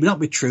 it may not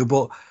be true,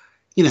 but,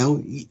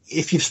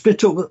 if you've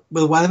split up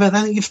with whatever,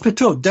 then you've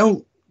split up.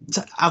 Don't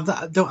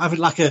have it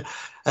like a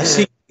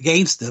secret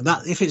against them.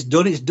 That if it's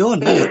done, it's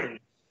done.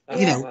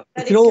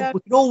 We can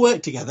all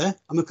work together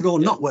and we can all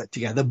not work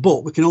together,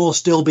 but we can all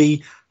still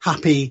be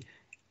happy,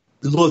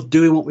 love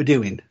doing what we're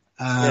doing.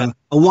 And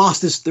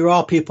whilst there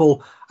are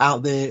people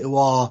out there who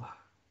are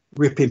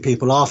ripping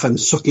people off and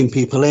sucking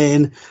people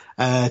in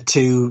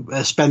to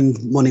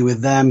spend money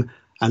with them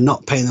and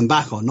not paying them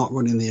back or not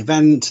running the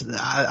event,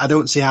 I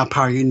don't see how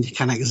para-unity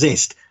can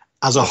exist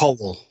as a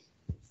whole.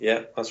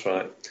 Yeah, that's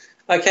right.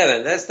 Okay,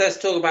 then let's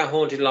talk about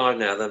Haunted Live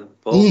now, then,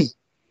 Paul.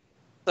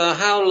 So,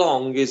 how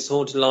long has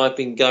Haunted Live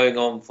been going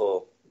on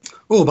for?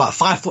 Oh, about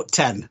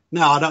 5'10".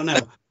 No, I don't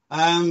know.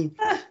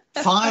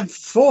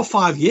 4 or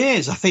 5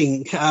 years, I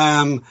think.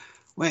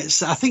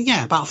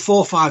 About 4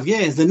 or 5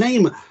 years. The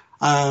name.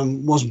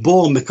 was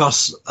born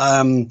because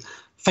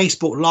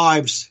Facebook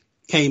Lives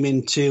came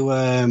into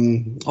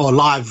or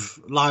live.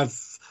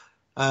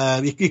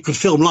 You could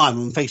film live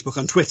on Facebook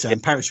and Twitter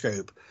and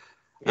Periscope,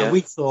 and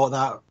we thought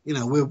that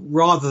we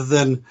rather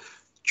than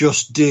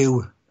just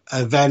do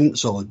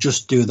events or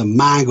just do the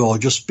mag or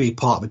just be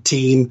part of a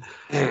team,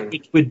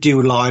 we'd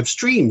do live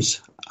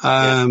streams.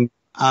 And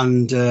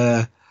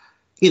that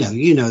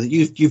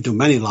you've done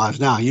many lives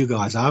now. You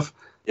guys have.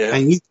 Yeah.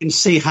 And you can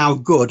see how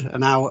good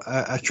and how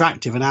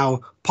attractive and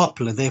how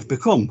popular they've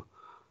become.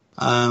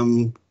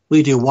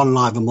 We do one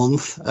live a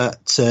month.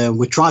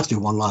 We try to do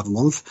one live a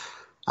month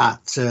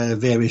at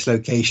various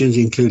locations,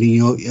 including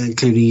you.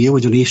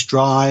 We've done East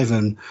Drive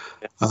and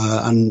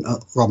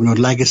Robin Hood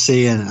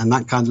Legacy and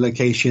that kind of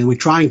location. We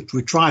try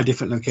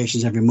different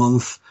locations every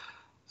month,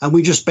 and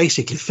we just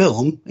basically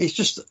film. It's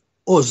just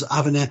us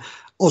having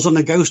us on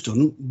a ghost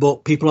hunt,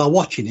 but people are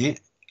watching it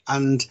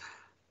and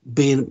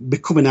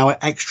becoming our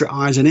extra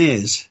eyes and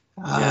ears.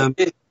 Do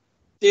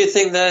you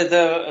think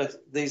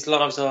these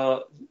lives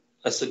are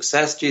a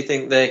success? Do you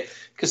think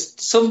because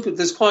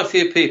there's quite a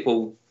few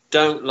people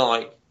don't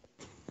like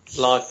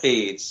live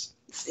feeds.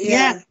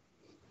 Yeah.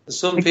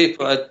 Some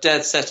people are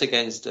dead set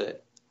against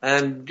it.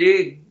 And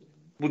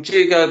would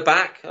you go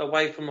back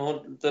away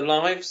from the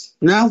lives?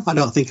 No, I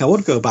don't think I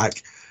would go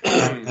back.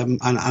 And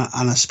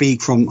I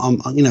speak from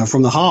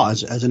from the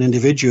heart as an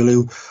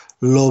individual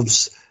who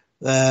loves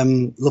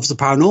the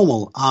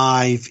paranormal.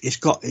 It's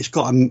got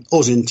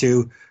us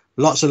into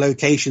lots of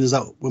locations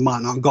that we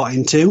might not have got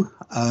into.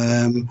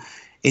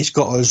 It's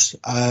got us.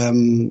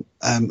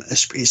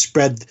 It's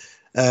spread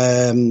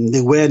the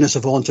awareness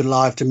of haunted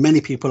life to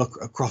many people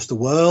across the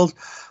world,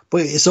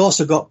 but it's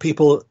also got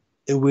people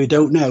who we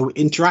don't know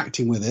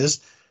interacting with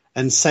us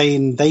and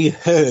saying they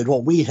heard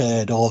what we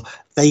heard, or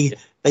they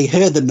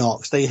heard the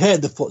knocks, they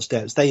heard the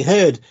footsteps, they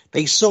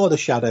saw the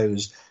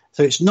shadows.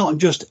 So it's not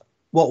just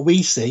what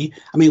we see.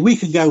 I mean, we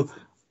could go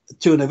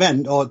to an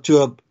event or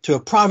to a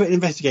private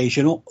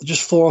investigation, or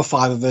just 4 or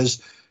 5 of us,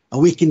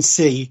 and we can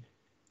see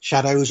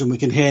shadows and we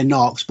can hear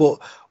knocks. But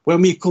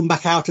when we come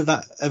back out of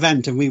that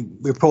event and we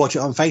report it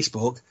on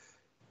Facebook,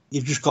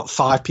 you've just got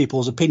 5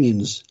 people's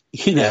opinions.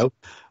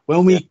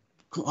 When we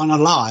on a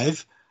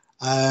live,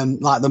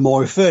 like the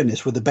Moray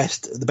Furnace with the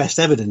best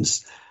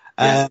evidence,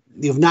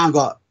 you've now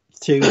got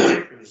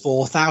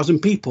 4,000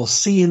 people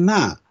seeing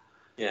that.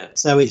 Yeah.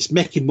 So it's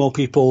making more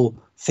people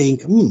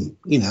think,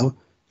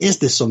 is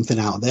there something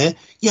out there?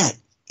 Yeah.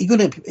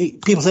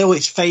 People say,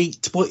 it's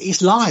fake, but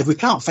it's live. We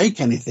can't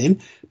fake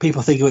anything.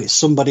 People think, it's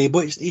somebody,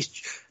 but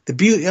it's the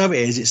beauty of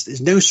it is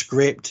there's no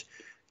script.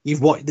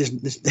 You've watched.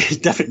 There's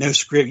definitely no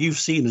script. You've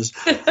seen us.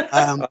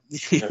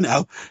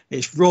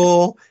 It's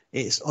raw.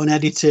 It's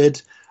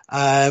unedited,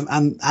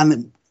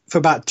 and for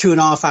about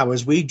 2.5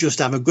 hours, we just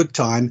have a good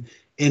time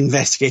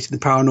investigating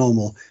the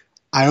paranormal.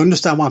 I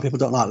understand why people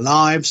don't like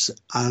lives,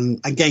 and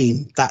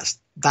again, that's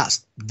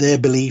their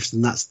beliefs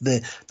and that's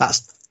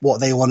what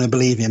they want to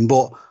believe in.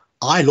 But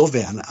I love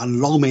it,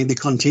 and long may they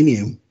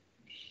continue.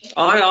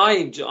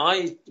 I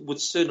would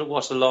sooner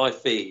watch a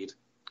live feed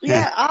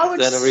I would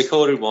than a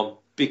recorded one,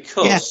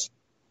 because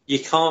you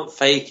can't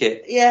fake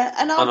it. Yeah,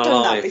 and I've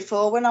done that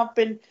before when I've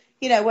been,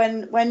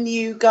 when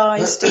you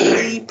guys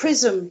did the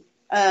Prism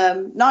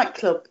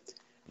nightclub.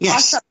 Yes. I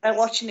sat there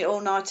watching it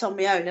all night on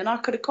my own, and I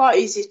could have quite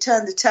easily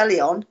turned the telly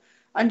on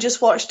and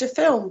just watched a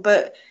film,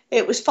 but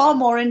it was far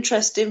more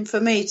interesting for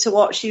me to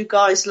watch you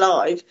guys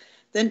live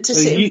than to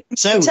sit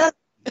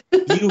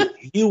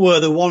you were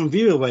the one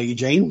viewer, were you,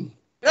 Jane?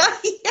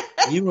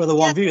 You were the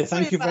one viewer.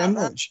 Thank you very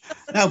much.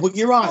 No, but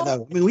you're right,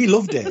 though. I mean, we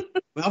loved it.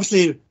 But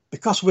obviously,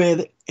 because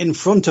we're in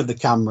front of the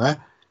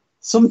camera,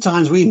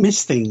 sometimes we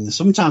miss things.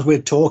 Sometimes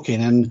we're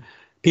talking and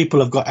people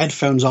have got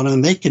headphones on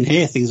and they can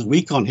hear things that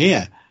we can't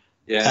hear.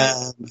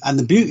 Yeah. And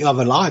the beauty of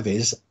a live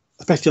is,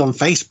 especially on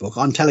Facebook,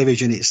 on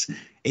television, it's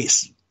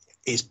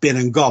been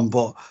and gone.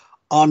 But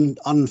on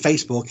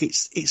Facebook,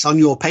 it's on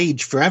your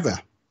page forever.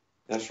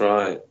 That's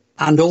right.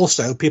 And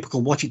also, people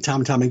can watch it time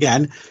and time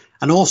again.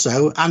 And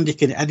also, Andy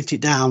can edit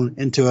it down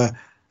into a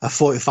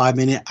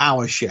 45-minute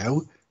hour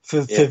show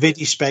for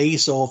video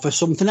space or for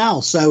something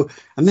else. So,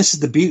 and this is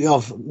the beauty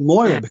of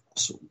Moira,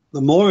 because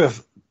the Moira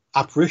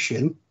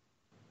apparition,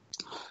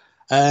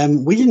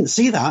 we didn't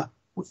see that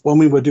when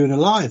we were doing a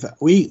live.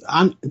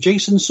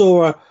 Jason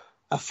saw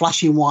a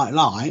flashing white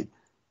light,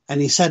 and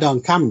he said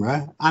on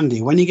camera,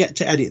 Andy, when you get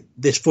to edit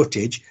this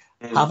footage,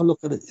 have a look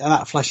at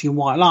that flashing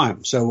white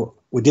light. So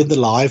we did the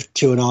live,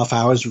 2.5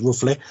 hours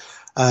roughly.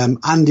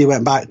 Andy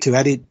went back to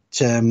edit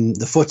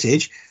the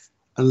footage,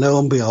 and lo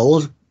and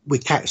behold, we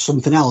catch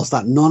something else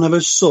that none of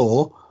us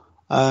saw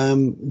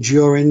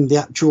during the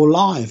actual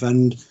live.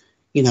 And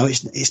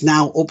it's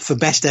now up for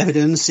best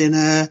evidence in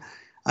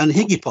and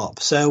Higgy Pop.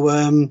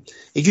 So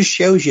it just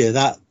shows you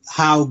that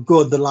how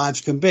good the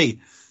lives can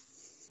be.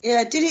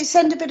 Yeah, did it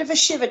send a bit of a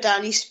shiver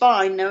down your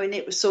spine knowing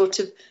it was sort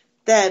of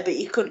there, but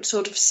you couldn't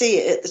sort of see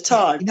it at the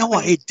time? You know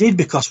what? It did,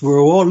 because we were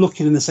all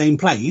looking in the same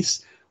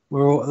place.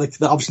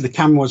 Obviously the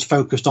camera was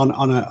focused on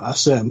a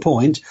certain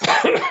point.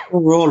 We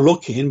were all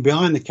looking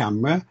behind the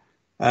camera,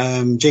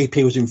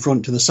 JP was in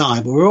front to the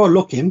side, but we were all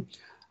looking,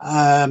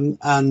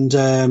 and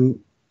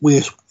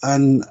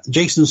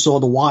Jason saw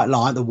the white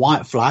light, the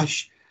white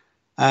flash,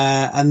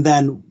 and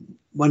then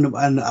when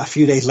a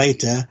few days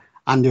later,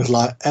 Andy was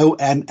like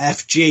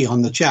OMFG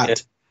on the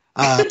chat.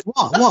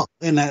 What?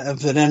 And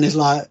then he's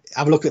like,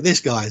 have a look at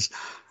this, guys,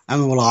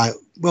 and we were like,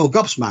 well,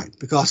 gobsmacked,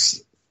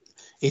 because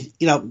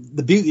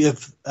the beauty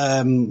of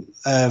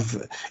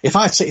if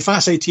I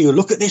say to you,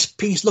 look at this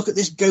piece, look at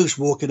this ghost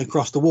walking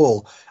across the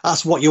wall,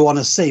 that's what you want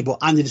to see. But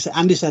Andy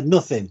said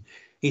nothing.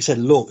 He said,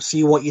 look,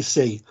 see what you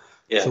see.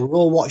 Yeah. So we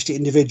all watched it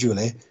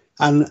individually,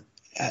 and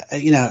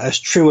as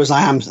true as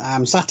I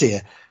am sat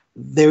here,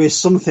 there is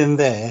something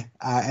there,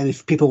 and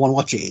if people want to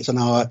watch it, it's on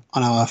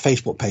our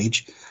Facebook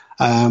page.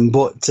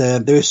 But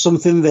there is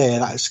something there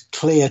that's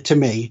clear to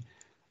me,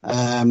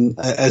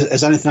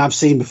 as anything I've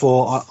seen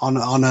before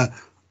on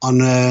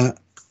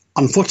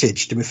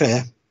footage, to be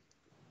fair.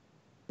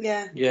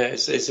 Yeah. Yeah,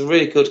 it's a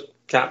really good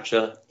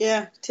capture.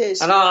 Yeah, it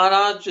is. And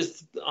I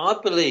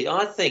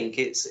think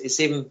it's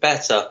even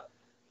better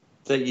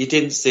that you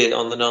didn't see it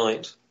on the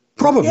night.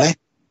 Probably,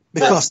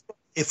 because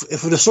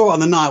if we'd have saw it on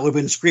the night, we'd have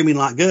been screaming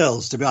like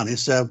girls, to be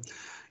honest. So,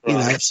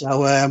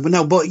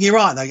 but you're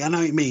right, though. I know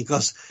what you mean,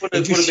 because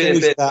it just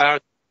shows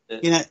that,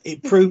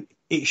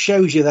 it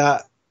shows you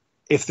that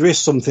if there is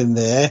something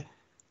there,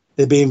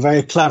 they're being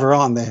very clever,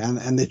 aren't they?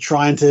 And they're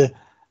trying to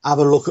have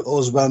a look at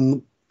us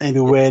when maybe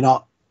we're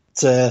not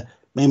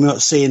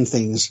seeing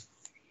things.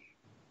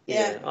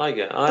 Yeah, I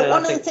get. But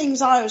one of the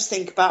things I always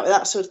think about with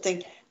that sort of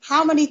thing,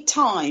 how many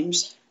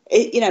times,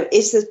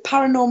 is the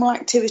paranormal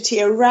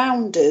activity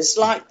around us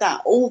like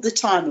that all the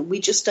time, and we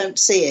just don't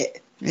see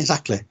it?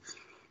 Exactly.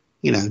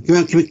 Can you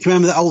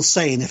remember that old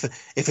saying?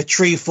 If a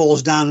tree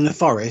falls down in a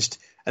forest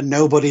and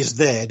nobody's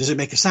there, does it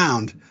make a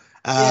sound?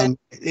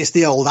 It's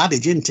the old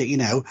adage, isn't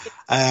it?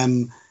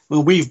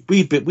 Well,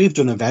 we've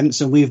done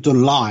events and we've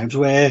done lives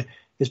where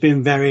there's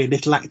been very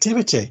little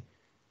activity,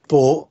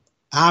 but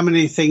how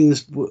many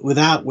things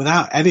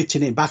without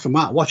editing it back and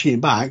watching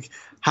it back?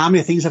 How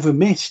many things have we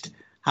missed?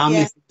 How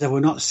many things have we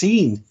not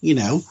seen?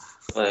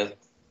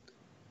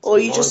 Or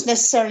you just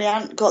necessarily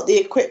haven't got the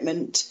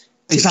equipment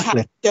to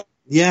capture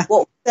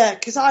what's there.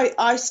 Because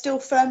I still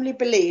firmly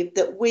believe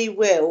that we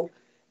will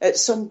at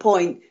some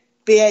point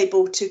be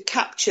able to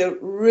capture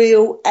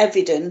real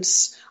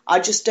evidence.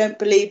 I just don't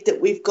believe that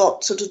we've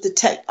got sort of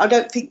I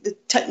don't think the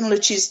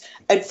technology's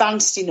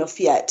advanced enough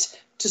yet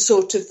to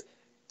sort of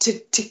to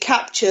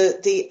capture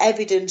the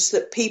evidence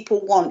that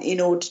people want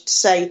in order to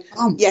say,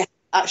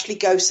 actually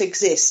ghosts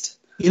exist.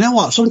 You know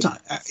what? Sometimes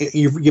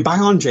you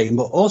bang on, Jane,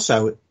 but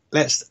also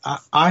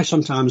I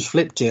sometimes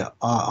flipped it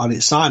on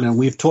its side, and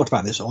we've talked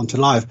about this onto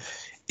live.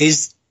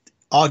 Is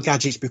our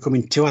gadgets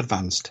becoming too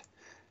advanced?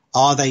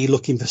 Are they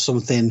looking for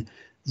something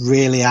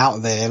really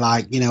out there,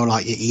 like your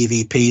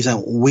EVPs?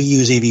 And we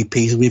use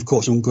EVPs, and we've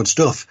caught some good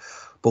stuff.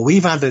 But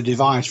we've had a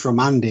device from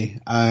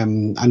Andy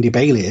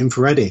Bailey,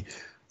 Infrared.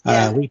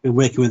 We've been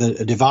working with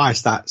a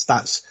device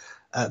that's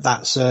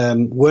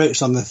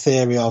works on the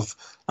theory of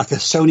like a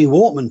Sony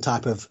Walkman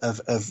type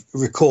of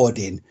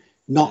recording,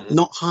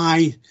 not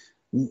high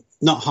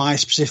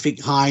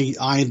specific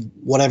high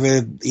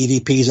whatever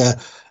EVPs are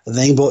a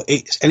thing, but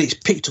it's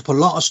picked up a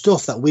lot of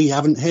stuff that we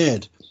haven't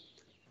heard.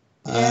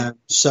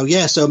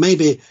 So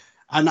maybe,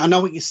 and I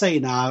know what you're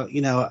saying now.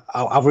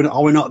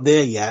 Are we not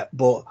there yet?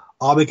 But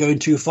are we going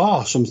too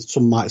far?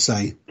 Some might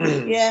say.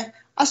 Yeah.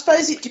 I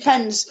suppose it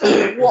depends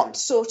what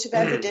sort of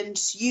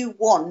evidence you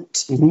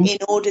want in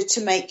order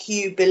to make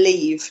you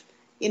believe.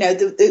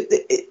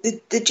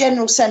 The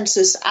general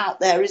census out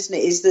there, isn't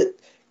it, is that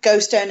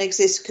ghosts don't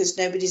exist because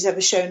nobody's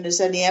ever shown us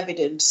any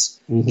evidence.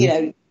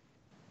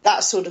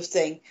 That sort of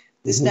thing.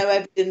 There's no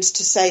evidence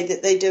to say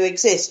that they do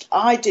exist.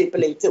 I do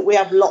believe that we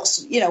have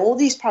lots of, all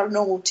these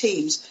paranormal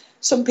teams.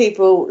 Some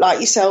people like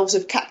yourselves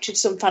have captured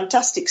some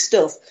fantastic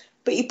stuff,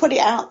 but you put it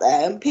out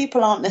there and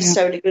people aren't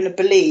necessarily going to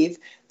believe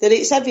that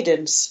it's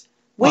evidence.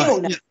 We all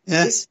know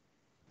this.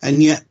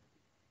 And yet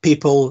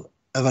people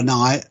of a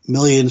night,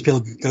 millions of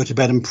people go to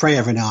bed and pray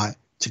every night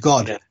to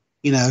God.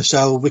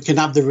 So we can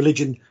have the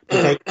religion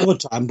debate all the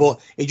time, but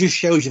it just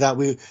shows you that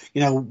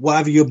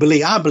whatever you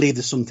believe, I believe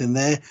there's something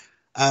there.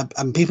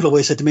 And people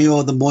always say to me,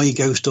 the more you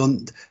ghost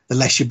hunt, the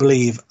less you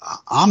believe.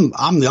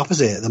 I'm the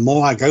opposite. The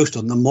more I ghost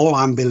hunt, the more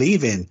I'm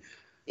believing.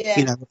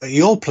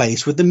 Your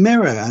place with the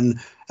mirror and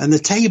the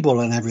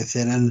table and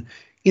everything. And,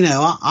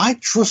 I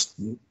trust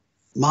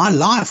my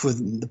life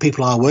with the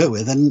people I work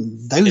with,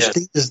 and those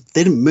things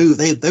didn't move.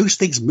 Those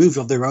things moved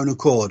of their own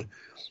accord.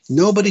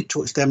 Nobody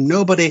touched them.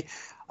 Nobody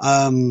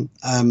had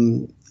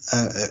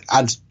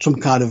some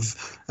kind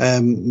of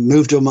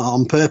moved them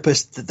on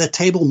purpose. The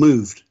table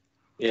moved.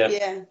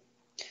 Yeah.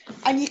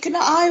 And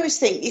I always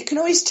think you can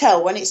always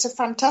tell when it's a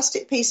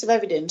fantastic piece of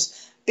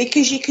evidence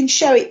because you can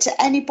show it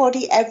to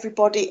anybody,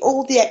 everybody,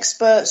 all the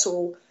experts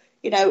or,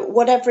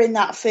 whatever in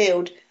that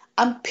field,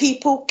 and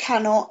people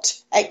cannot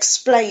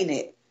explain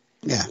it.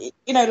 Yeah.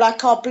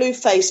 Like our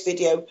Blueface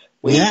video,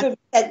 we even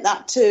sent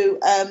that to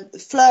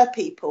Fleur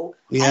people,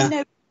 and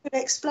nobody could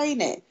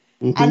explain it.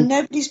 and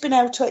nobody's been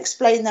able to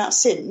explain that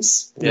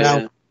since.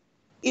 Yeah.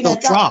 They'll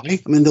try. I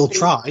mean, they'll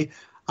try.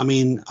 I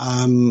mean,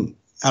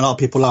 a lot of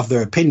people have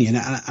their opinion,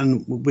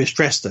 and we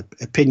stress that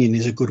opinion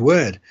is a good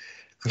word,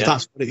 because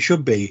that's what it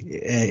should be.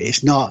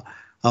 It's not,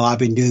 oh, I've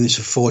been doing this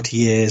for 40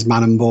 years,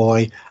 man and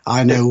boy,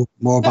 I know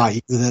more about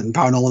you than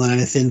paranormal than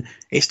anything.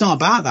 It's not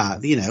about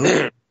that,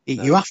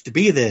 You have to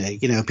be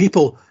there.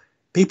 People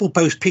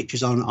post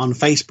pictures on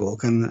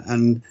Facebook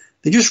and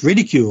they're just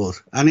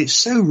ridiculed, and it's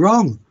so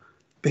wrong,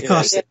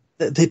 because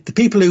the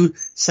people who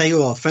say,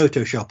 oh,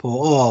 Photoshop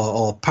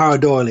or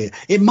pareidolia,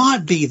 it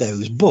might be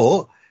those,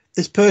 but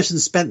this person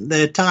spent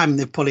their time,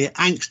 they're probably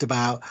angst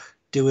about,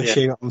 do I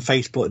share it on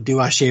Facebook? Do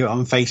I share it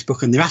on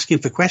Facebook? And they're asking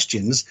for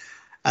questions.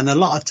 And a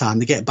lot of time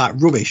they get back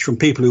rubbish from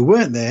people who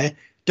weren't there,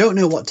 don't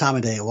know what time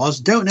of day it was,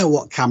 don't know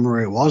what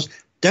camera it was,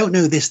 don't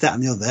know this, that,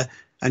 and the other,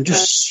 and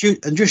just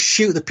shoot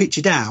the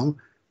picture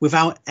down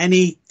without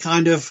any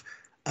kind of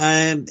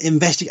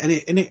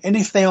investigation. And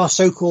if they are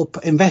so-called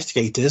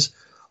investigators,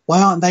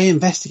 why aren't they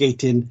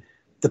investigating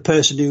the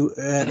person who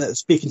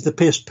speaking to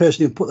the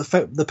person who put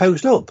the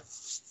post up?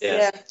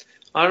 Yeah.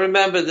 I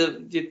remember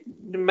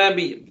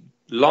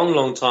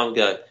long time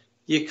ago,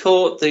 you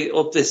caught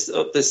up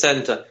the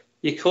centre.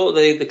 You caught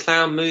the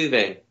clown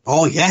moving.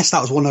 Oh yes, that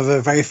was one of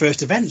her very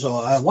first events,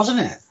 wasn't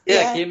it?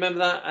 Yeah, can you remember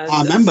that? And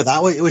I remember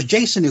that. It was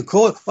Jason who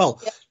caught.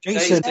 Well,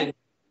 Jason.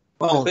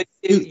 Well, but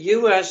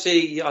you were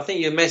actually. I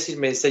think you messaged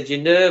me and said you're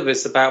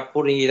nervous about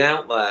putting it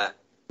out there.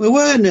 We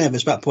were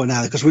nervous about putting it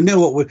out there because we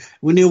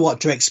knew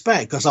what to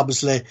expect. Because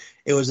obviously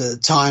it was a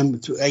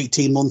time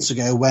 18 months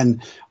ago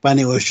when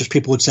it was just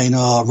people would saying,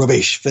 "Oh,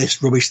 rubbish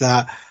this, rubbish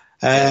that."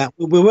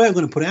 We weren't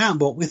going to put it out,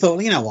 but we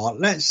thought, you know what,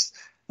 let's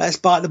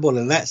bite the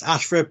bullet. Let's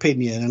ask for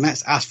opinion, and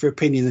let's ask for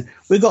opinion.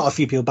 We got a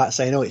few people back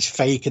saying, "Oh, it's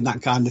fake" and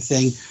that kind of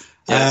thing.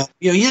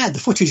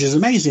 The footage is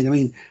amazing. I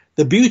mean,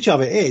 the beauty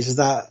of it is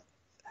that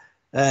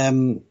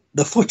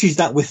the footage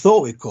that we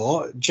thought we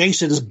caught,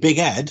 Jason's big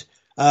head,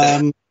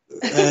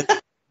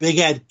 hid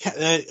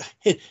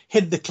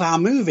the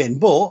clown moving,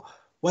 but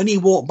when he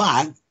walked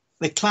back,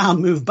 the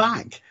clown moved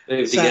back.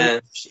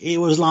 Again. It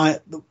was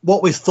like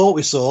what we thought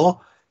we saw.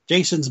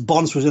 Jason's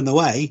bonds was in the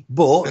way,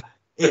 but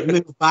it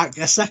moved back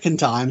a second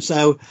time.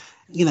 So,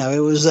 it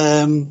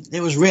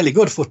was really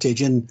good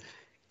footage. And,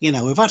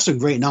 we've had some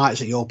great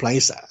nights at your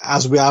place,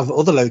 as we have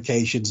other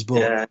locations.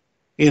 But,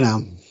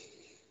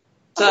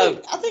 So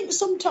I think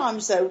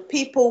sometimes, though,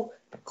 people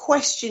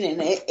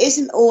questioning it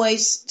isn't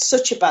always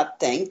such a bad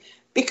thing.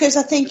 Because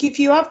I think if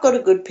you have got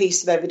a good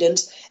piece of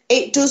evidence,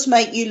 it does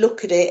make you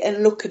look at it,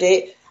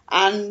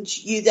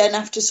 and you then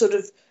have to sort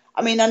of,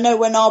 I mean, I know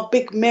when our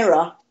big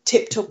mirror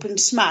tipped up and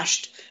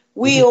smashed,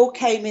 we all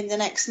came in the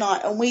next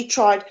night and we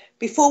tried,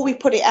 before we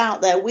put it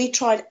out there, we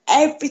tried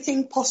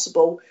everything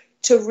possible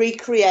to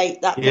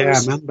recreate that. Yeah, I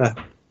remember.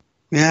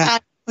 Yeah.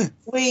 And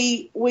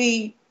we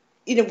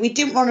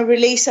didn't want to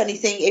release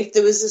anything if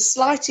there was the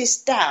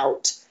slightest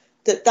doubt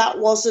that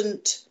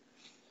wasn't,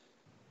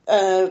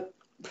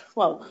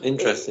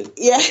 interesting.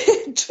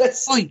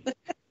 Interesting.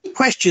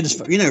 Questions,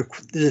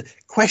 the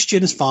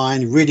questions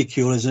fine.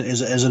 Ridicule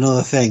is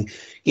another thing.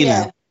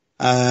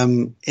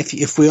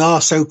 If we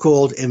are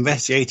so-called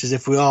investigators,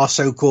 if we are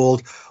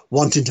so-called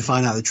wanting to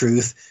find out the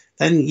truth,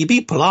 then you be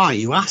polite.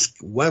 You ask,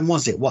 when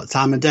was it? What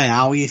time of day?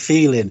 How are you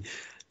feeling?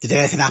 Did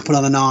anything happen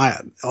on the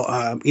night?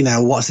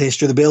 What's the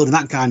history of the building?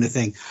 That kind of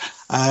thing.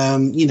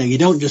 You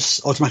don't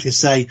just automatically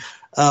say,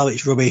 oh,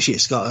 it's rubbish.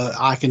 It's got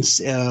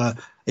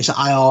it's an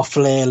IR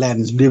flare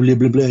lens, blah, blah,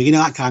 blah, blah.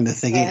 That kind of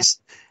thing. Yeah.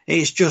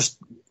 It's just,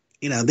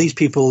 these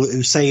people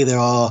who say there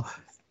are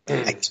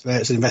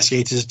experts and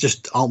investigators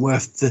just aren't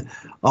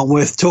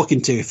worth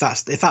talking to if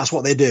that's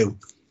what they do.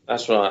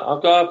 That's right.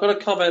 I've got a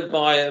comment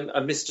by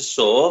a Mr.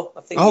 Saw.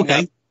 I think.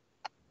 Okay.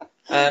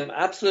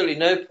 Absolutely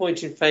no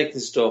point in faking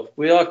stuff.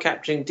 We are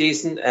capturing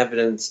decent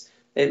evidence.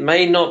 It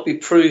may not be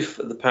proof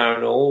of the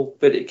paranormal,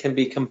 but it can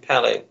be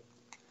compelling,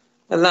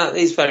 and that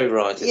is very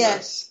right.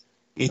 Yes.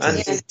 It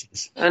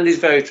is. And it's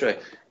very true.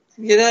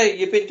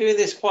 You've been doing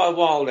this quite a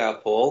while now,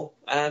 Paul.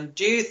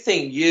 Do you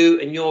think you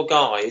and your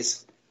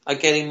guys are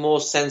getting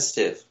more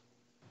sensitive?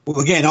 Well,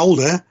 we're getting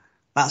older.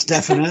 That's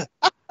definite.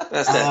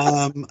 That's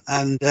definite.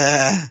 And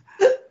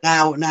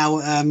now,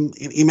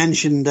 you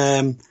mentioned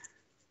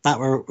that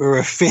we're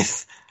a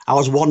fifth. I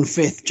was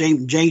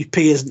 1/5.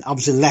 JP has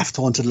obviously left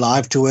Haunted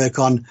Live to work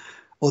on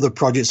other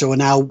projects, so I'm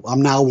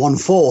now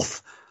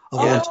 1/4 of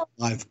Haunted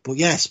Live. But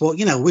yes,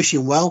 wish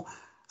him well.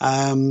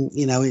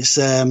 It's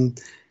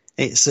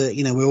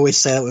we always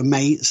say that we're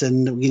mates,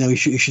 and you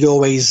should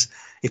always,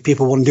 if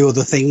people want to do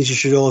other things, you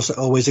should also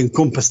always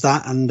encompass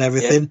that and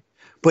everything. Yeah.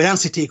 But in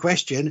answer to your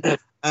question,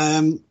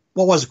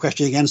 what was the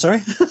question again?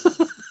 Sorry.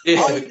 Do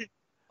you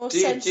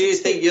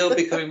think you're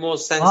becoming more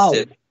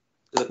sensitive?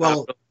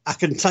 Well, I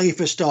can tell you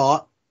for a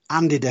start,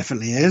 Andy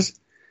definitely is.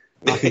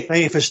 I can tell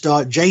you for a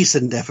start,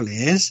 Jason definitely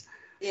is.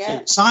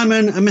 Yeah.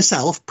 Simon and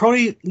myself,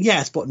 probably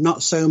yes, but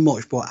not so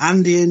much. But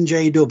Andy and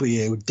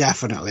JW,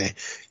 definitely.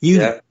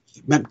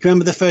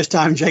 Remember the first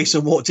time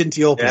Jason walked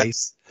into your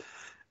place?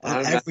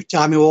 And every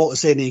time he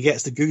walks in, he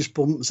gets the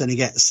goosebumps and he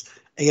gets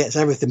he gets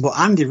everything. But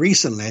Andy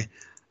recently,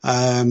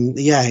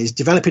 he's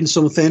developing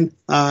something.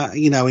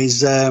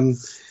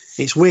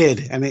 It's weird,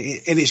 and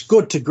it's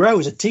good to grow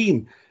as a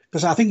team,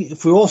 because I think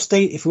if we all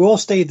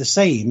stay the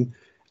same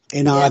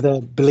in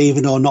either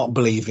believing or not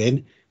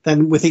believing,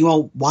 then we think,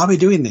 well, why are we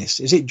doing this?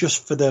 Is it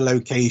just for the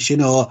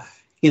location, or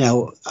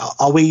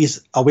are we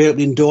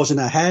opening doors in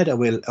our head? Are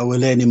we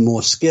learning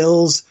more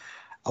skills?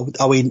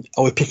 Are we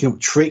picking up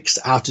tricks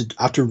how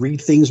to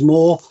read things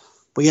more?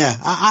 But yeah,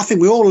 I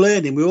think we're all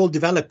learning, we're all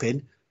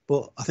developing.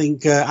 But I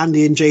think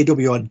Andy and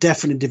JW are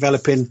definitely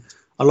developing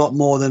a lot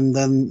more than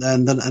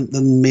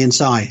me and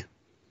Si.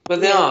 But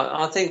they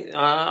are. I think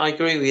I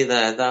agree with you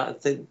there. That I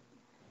think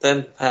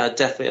them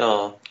definitely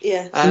are.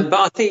 Yeah. But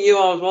I think you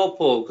are as well,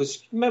 Paul.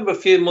 Because remember a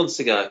few months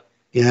ago,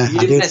 you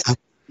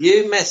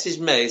messaged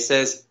me,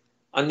 says,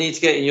 "I need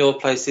to get in your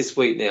place this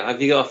week now.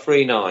 Have you got a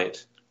free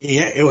night?"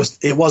 Yeah, it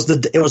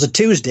was a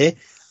Tuesday,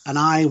 and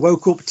I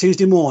woke up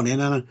Tuesday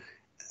morning, and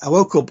I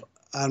woke up,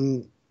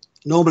 and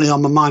normally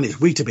on my mind it's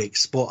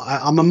Weetabix, but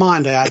on my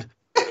mind I had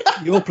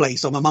your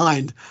place on my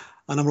mind,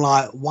 and I'm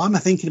like, why am I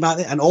thinking about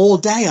it? And all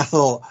day I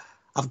thought,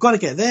 I've got to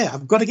get there,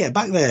 I've got to get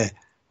back there.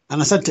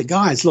 And I said to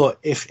guys, look,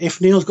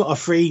 if Neil's got a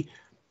free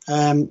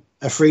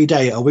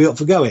day, are we up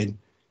for going?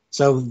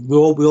 So we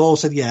all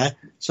said yeah.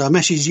 So I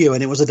messaged you,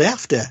 and it was a day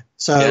after.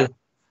 So. Yeah.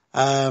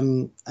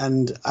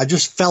 And I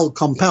just felt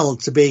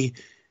compelled to be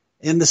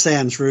in the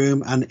seance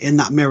room and in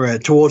that mirror,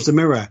 towards the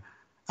mirror.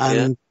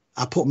 And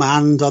I put my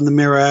hand on the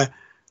mirror,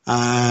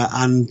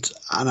 and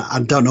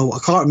I don't know, I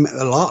can't remember,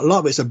 a lot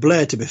of it's a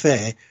blur, to be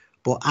fair,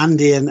 but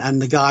Andy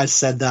and the guys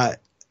said that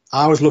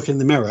I was looking in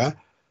the mirror,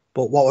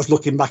 but what was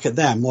looking back at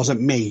them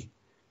wasn't me.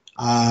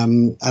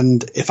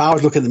 And if I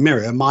was looking in the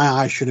mirror, my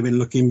eyes should have been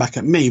looking back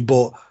at me,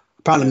 but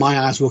apparently my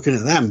eyes were looking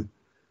at them.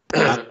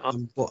 But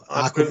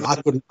I couldn't.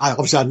 I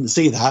obviously I didn't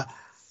see that,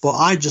 but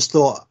I just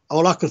thought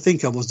all I could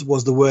think of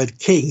was the word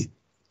king,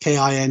 King.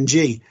 Yeah,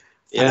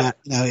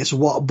 and, it's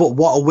what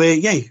a weird.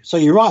 Yeah, so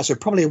you're right. So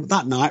probably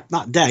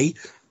that day,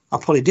 I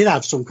probably did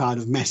have some kind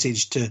of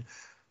message to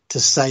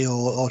say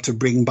or to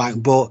bring back.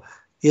 But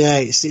yeah,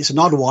 it's an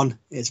odd one.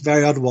 It's a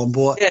very odd one.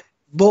 But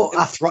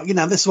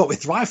this is what we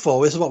thrive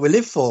for. This is what we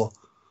live for.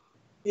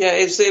 Yeah,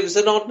 it was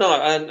an odd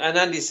night, and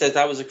Andy said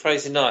that was a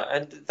crazy night.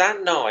 And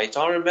that night,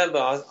 I remember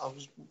I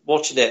was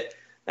watching it,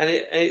 and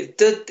it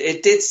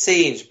did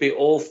seem to be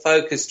all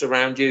focused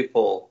around you,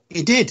 Paul.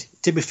 It did.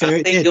 To be fair,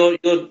 I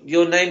think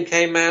your name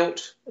came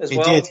out as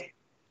well. It did.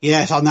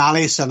 Yes, on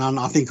Alice, and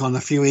I think on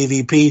a few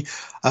EVP,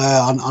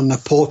 on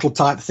the portal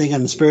type thing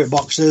and the spirit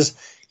boxes.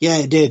 Yeah,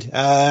 it did.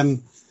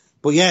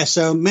 But yeah,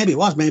 so maybe it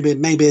was. Maybe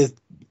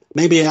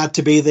it had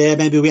to be there.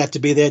 Maybe we had to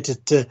be there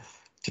to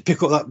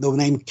pick up the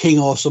name King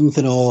or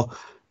something, or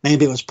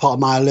maybe it was part of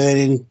my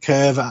learning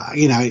curve.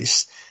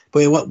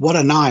 But what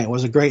a night! It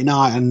was a great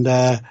night,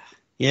 and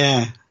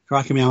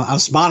cracking me. I'm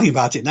smiling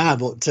about it now,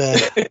 but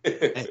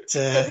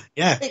it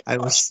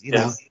was.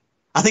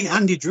 I think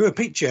Andy drew a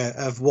picture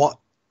of what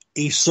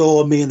he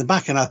saw me in the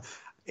back, and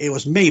it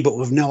was me, but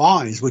with no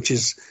eyes, which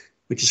is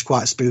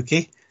quite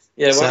spooky.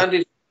 Yeah, well,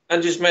 Andy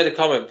just made a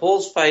comment.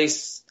 Paul's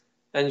face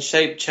and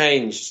shape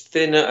changed,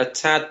 thinner, a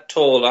tad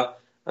taller,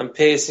 and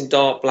piercing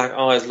dark black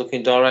eyes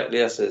looking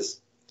directly at us.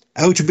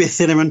 Oh, to be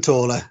thinner and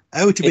taller.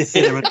 Well,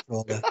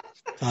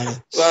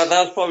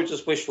 that's probably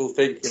just wishful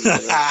thinking.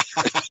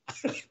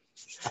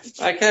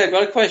 Okay, I've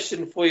got a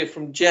question for you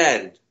from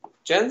Jen.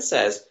 Jen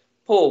says,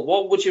 Paul,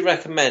 what would you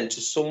recommend to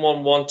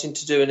someone wanting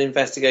to do an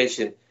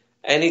investigation?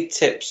 Any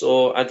tips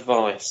or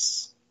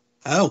advice?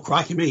 Oh,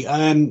 crikey me.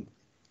 Open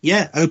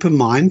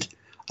mind.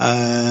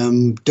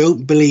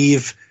 Don't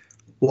believe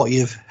what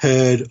you've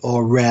heard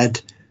or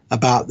read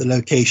about the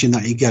location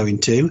that you're going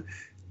to.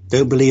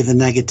 Don't believe the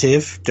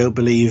negative. Don't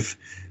believe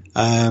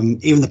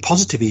even the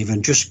positive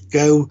even. Just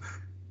go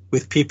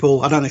with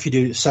people. I don't know if you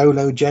do it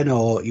solo, Jen,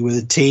 or you're with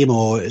a team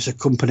or it's a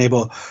company,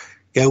 but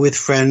go with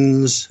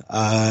friends.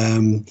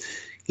 But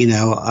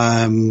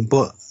I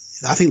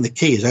think the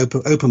key is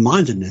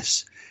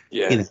open-mindedness.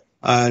 Yeah.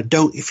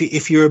 Don't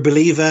if you're a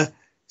believer,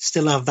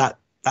 still have that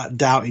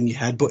doubt in your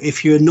head. But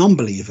if you're a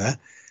non-believer,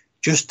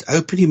 just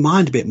open your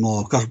mind a bit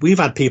more, because we've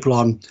had people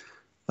on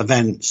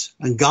events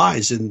and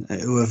guys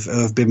who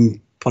have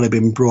probably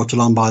been brought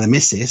along by the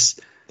missus.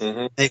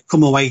 Mm-hmm. They've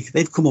come away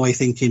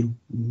thinking,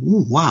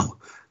 wow,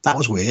 that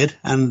was weird,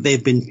 and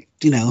they've been,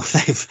 I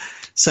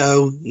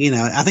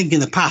think in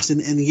the past,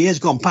 in the years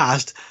gone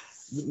past,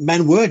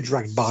 men were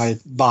dragged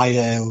as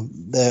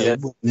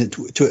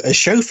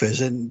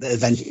chauffeurs and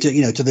event,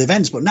 to the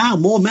events, but now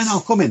more men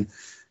are coming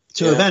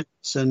to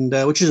events, and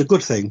which is a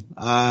good thing.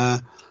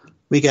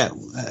 We get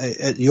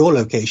at your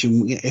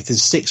location, if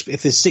there's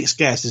six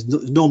guests,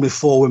 there's normally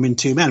 4 women,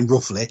 2 men,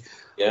 roughly,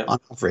 on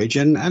average,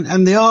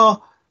 and they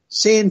are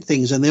seeing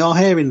things, and they are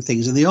hearing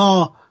things, and they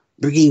are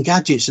bringing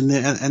gadgets, and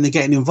they're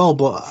getting involved.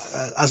 But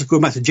as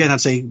going back to Jen,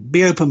 I'd say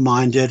be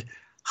open-minded,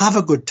 have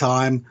a good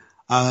time,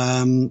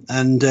 and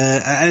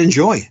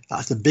enjoy.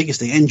 That's the biggest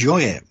thing.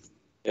 Enjoy it.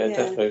 Yeah,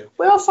 definitely.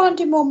 We are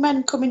finding more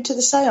men coming to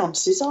the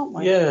seances, aren't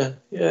we? Yeah,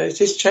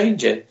 it is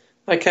changing.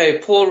 Okay,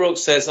 Paul Rook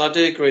says, I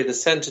do agree, the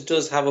centre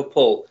does have a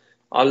pull.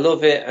 I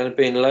love it and have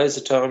been loads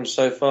of times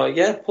so far.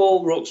 Yeah,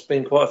 Paul Rook's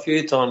been quite a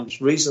few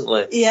times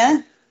recently.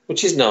 Yeah.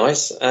 Which is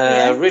nice.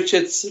 Yeah.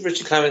 Richard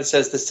Clement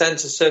says, the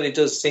centre certainly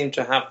does seem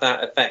to have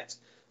that effect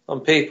on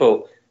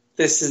people.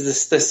 This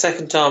is the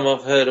second time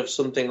I've heard of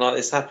something like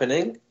this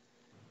happening.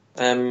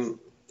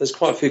 There's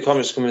quite a few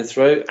comments coming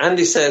through.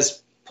 Andy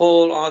says,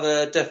 Paul, are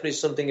there definitely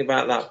something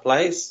about that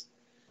place?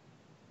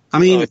 I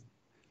mean,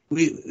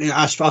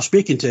 I was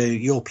speaking to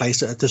your place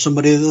to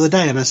somebody the other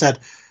day, and I said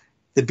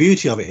the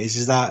beauty of it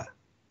is that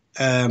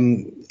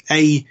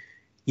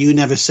you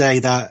never say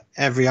that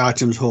every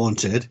item's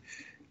haunted.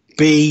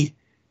 B,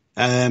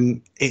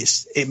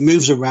 it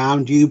moves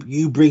around.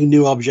 You bring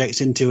new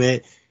objects into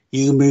it.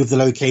 You move the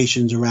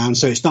locations around,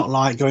 so it's not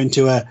like going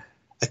to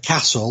a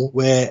castle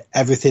where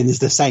everything is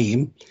the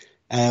same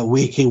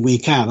week in,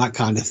 week out, that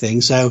kind of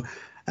thing. So,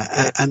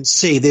 and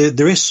C,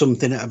 there is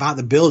something about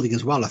the building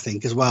as well, I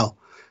think, as well.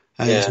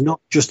 It's not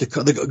just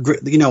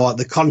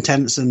the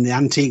contents and the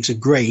antiques are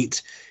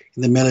great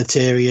in the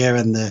militaria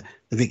and the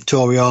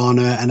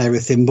Victoriana and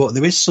everything, but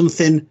there is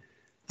something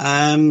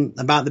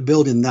about the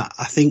building that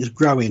I think is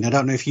growing. I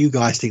don't know if you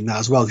guys think that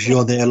as well, because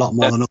you're there a lot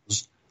more than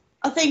us.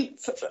 I think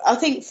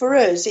for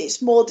us,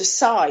 it's more the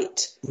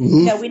site.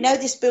 Mm-hmm. We know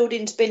this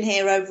building's been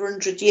here over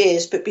 100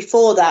 years, but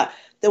before that,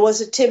 there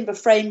was a timber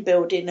frame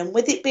building, and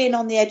with it being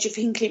on the edge of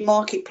Hinckley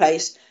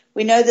Marketplace,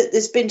 we know that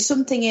there's been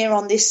something here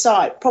on this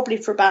site probably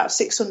for about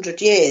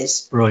 600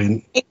 years.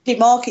 Brilliant. Hinckley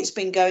Market's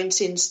been going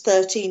since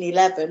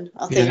 1311,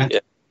 I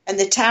think, and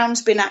the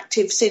town's been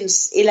active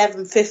since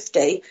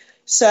 1150.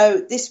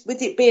 So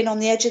with it being on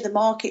the edge of the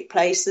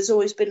marketplace, there's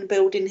always been a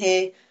building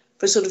here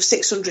for sort of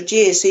 600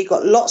 years. So you've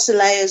got lots of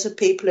layers of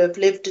people who have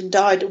lived and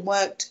died and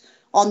worked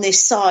on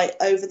this site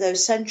over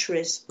those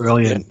centuries.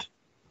 Brilliant.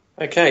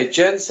 Okay,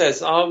 Jen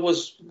says, I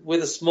was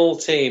with a small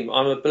team.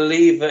 I'm a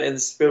believer in the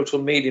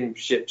spiritual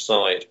mediumship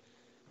side.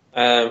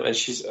 And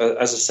she's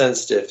as a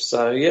sensitive.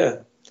 So, yeah.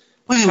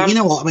 Well, you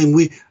know what? I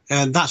mean,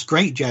 that's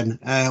great, Jen.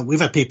 We've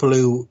had people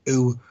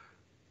who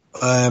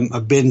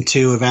have been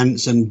to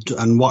events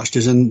and watched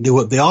us, and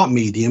they aren't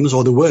mediums,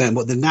 or they weren't,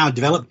 but they've now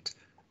developed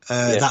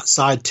that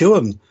side to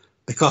them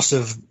because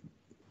of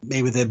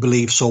maybe their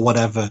beliefs or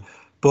whatever.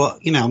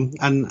 But,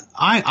 and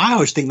I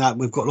always think that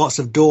we've got lots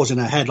of doors in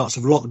our head, lots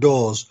of locked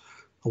doors,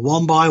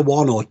 1 by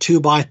 1 or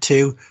 2 by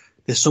 2.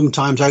 They're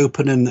sometimes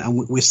open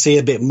and we see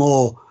a bit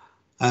more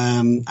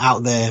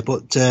out there.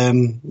 But,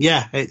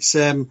 it's,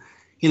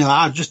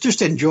 I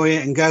just enjoy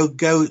it and go,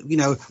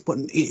 but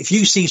if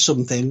you see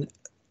something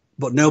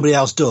but nobody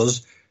else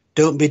does,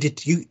 don't be,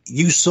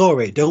 you saw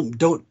it.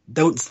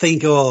 Don't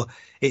think,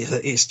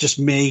 it's just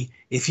me.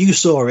 If you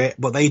saw it,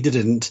 but they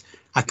didn't,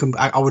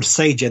 I would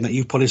say, Jen, that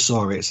you probably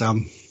saw it,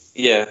 Sam.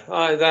 Yeah,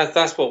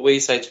 that's what we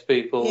say to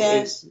people.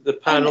 Yeah. Is the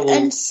panel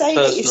and say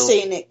that you've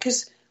seen it,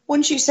 because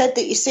once you said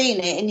that you've seen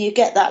it and you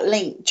get that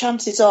link,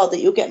 chances are that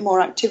you'll get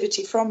more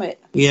activity from it.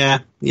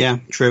 Yeah,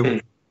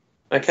 true.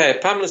 Okay,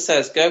 Pamela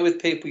says, go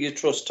with people you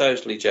trust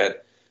totally, Jen.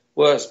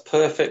 Works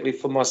perfectly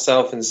for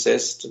myself and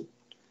Sis.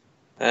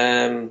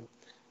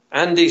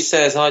 Andy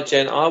says, hi,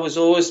 Jen. I was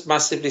always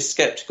massively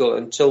sceptical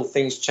until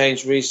things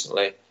changed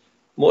recently.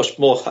 Much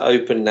more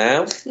open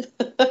now.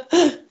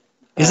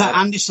 Is that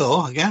Andy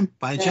Saw again,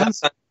 by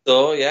chance? Andy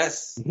Saw,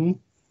 yes.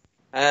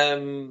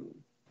 Mm-hmm.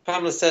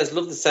 Pamela says,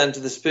 love the centre,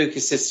 the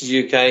Spooky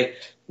Sisters UK.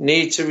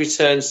 Need to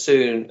return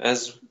soon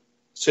as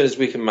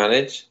we can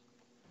manage.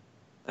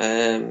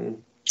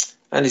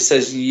 Andy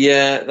says,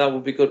 yeah, that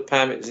would be good,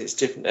 Pam, because it's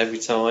different every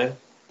time.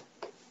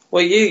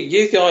 Well,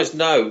 you guys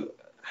know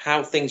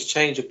how things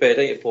change a bit,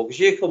 don't you, Paul? Because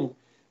you come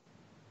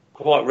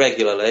quite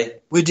regularly.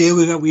 We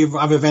do. We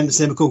have events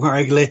there. We come quite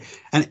regularly,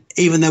 and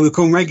even though we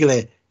come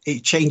regularly,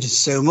 it changes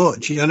so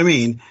much. You know what I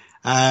mean?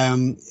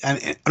 And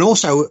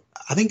also,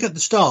 I think at the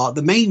start,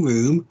 the main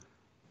room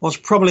was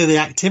probably the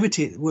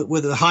activity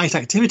with the highest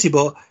activity,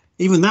 but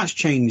even that's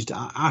changed.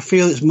 I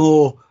feel it's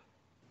more,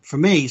 for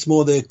me, it's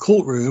more the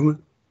cult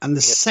room and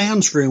the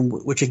seance room,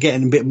 which are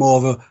getting a bit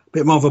more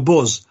of a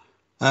buzz.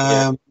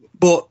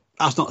 But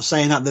that's not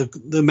saying that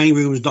the main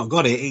room has not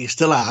got it. It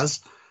still has,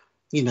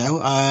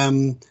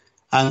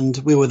 and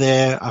we were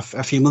there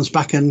a few months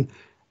back, and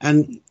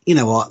you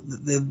know what,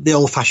 the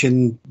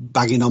old-fashioned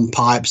banging on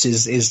pipes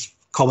is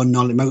common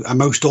knowledge, a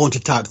most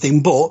haunted type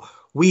thing. But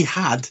we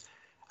had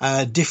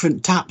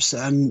different taps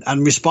and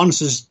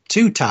responses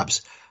to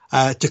taps,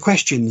 to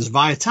questions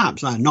via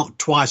taps. Like, knock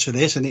twice for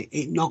this, and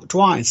it knocked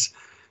twice.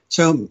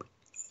 So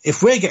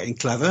if we're getting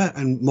clever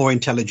and more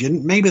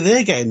intelligent,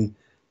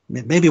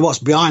 maybe what's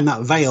behind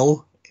that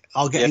veil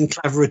are getting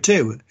cleverer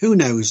too. Who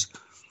knows?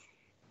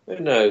 Who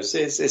knows?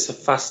 It's a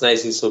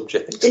fascinating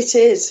subject. It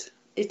is.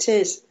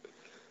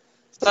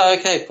 So,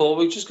 okay, Paul,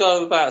 we've just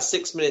got about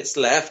 6 minutes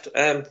left.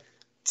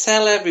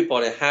 Tell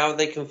everybody how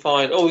they can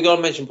find... Oh, we've got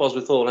to mention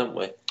Bosworth Hall, haven't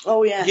we?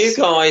 Oh, yes. You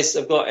guys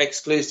have got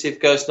exclusive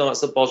ghost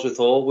nights at Bosworth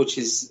Hall, which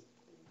is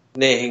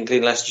near Hinckley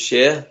in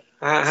Leicestershire.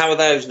 How are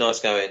those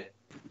nights going?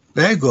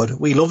 Very good.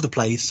 We love the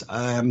place.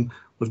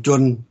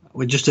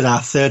 We just did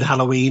our third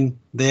Halloween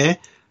there.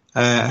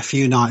 a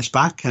few nights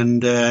back,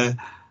 and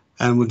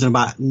we've done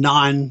about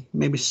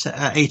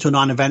 8 or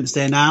 9 events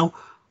there now.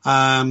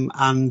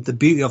 And the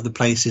beauty of the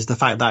place is the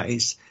fact that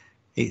it's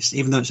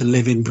even though it's a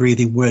living,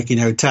 breathing, working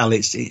hotel,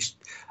 it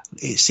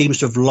seems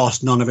to have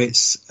lost none of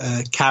its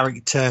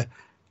character.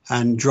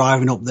 And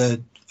driving up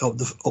the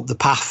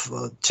path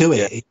to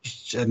it,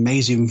 it's an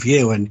amazing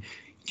view, and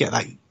you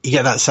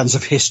get that sense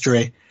of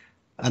history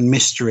and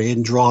mystery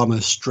and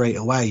drama straight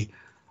away.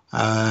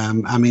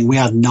 I mean, we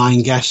had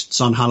 9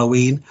 guests on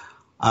Halloween,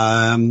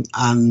 and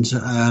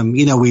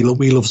we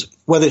love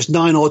whether it's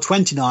 9 or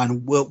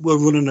 29. We'll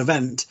run an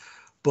event,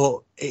 but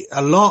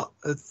a lot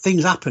of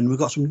things happen. We've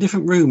got some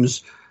different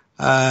rooms,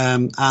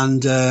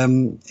 and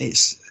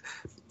it's.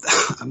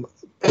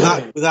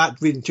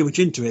 Without reading too much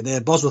into it, the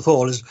Bosworth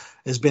Hall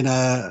has been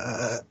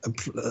a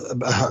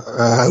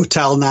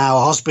hotel now,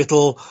 a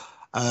hospital.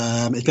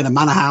 It's been a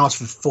manor house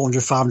for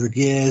 400, 500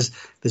 years.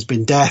 There's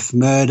been death,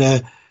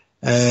 murder,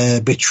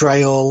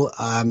 betrayal.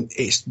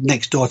 It's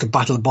next door to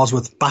Battle of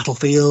Bosworth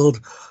battlefield.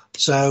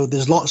 So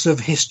there's lots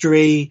of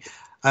history,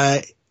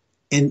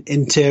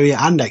 interior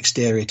and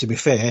exterior, to be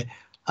fair.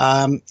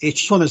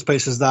 It's just one of those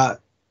places that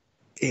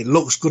it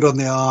looks good on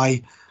the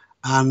eye,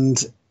 and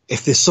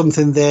if there's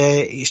something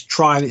there, it's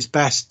trying its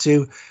best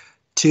to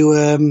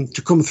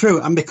come through.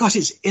 And because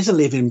it is a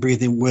living,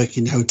 breathing,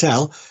 working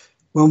hotel,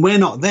 when we're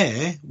not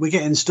there, we're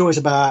getting stories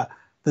about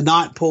the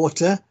night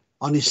porter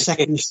on his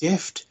second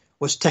shift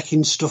was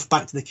taking stuff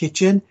back to the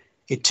kitchen.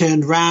 He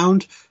turned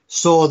round,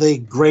 saw the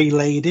grey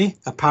lady,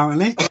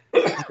 apparently,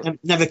 and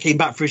never came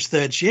back for his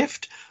third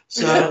shift.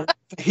 So,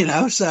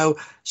 so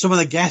some of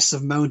the guests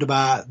have moaned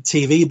about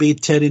TV being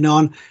turning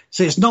on.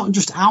 So it's not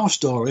just our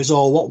stories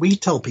or what we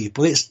tell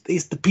people. It's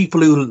the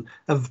people who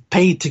have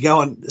paid to go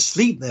and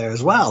sleep there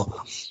as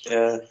well.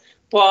 Yeah.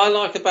 What I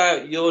like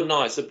about your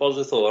nights at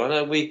Bosworth Hall, I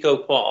know we go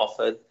quite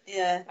often.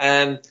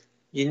 Yeah.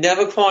 You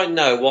never quite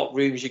know what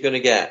rooms you're going to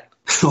get.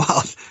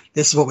 Well,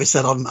 this is what we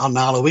said on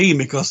Halloween,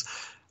 because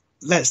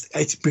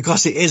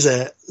because it is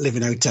a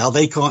living hotel,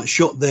 they can't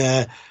shut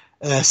their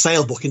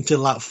sale book until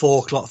like 4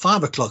 o'clock,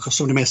 5 o'clock, or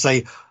somebody may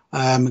say,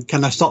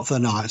 can I stop for the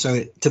night?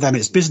 So to them,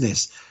 it's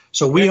business.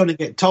 So we only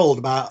get told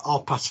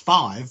about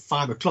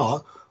 5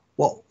 o'clock,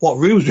 what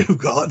rooms we've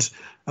got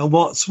and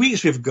what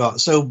suites we've got.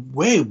 So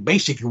we're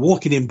basically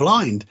walking in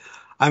blind.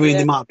 I mean,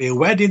 There might be a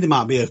wedding, there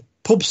might be a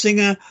pub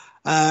singer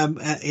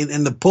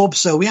in the pub.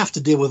 So we have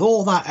to deal with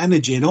all that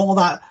energy and all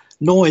that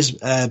noise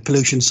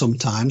pollution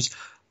sometimes.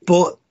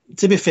 But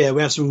to be fair,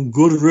 we have some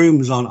good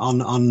rooms on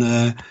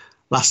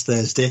last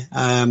Thursday,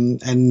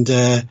 and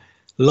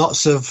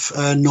lots of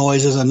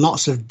noises and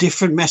lots of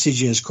different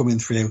messages coming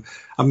through.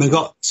 And we've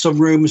got some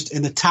rooms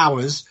in the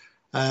towers.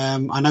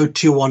 I know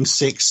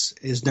 216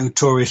 is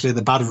notoriously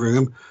the bad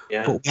room,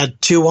 but we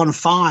had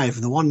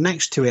 215, the one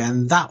next to it,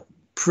 and that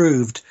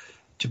proved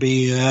to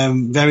be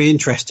very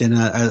interesting,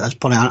 as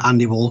probably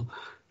Andy will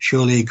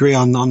surely agree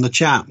on the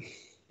chat.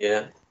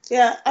 Yeah.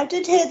 Yeah, I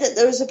did hear that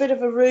there was a bit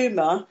of a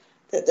rumour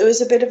that there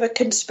was a bit of a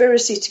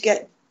conspiracy to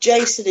get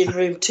Jason in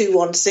room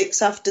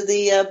 216 after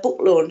the book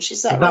launch.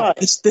 Is that right?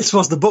 This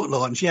was the book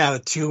launch,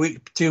 2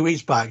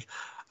 weeks back.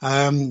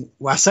 Well,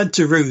 I said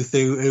to Ruth,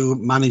 who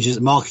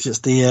markets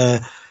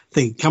the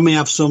thing, can we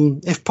have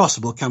some, if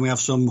possible, can we have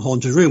some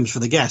haunted rooms for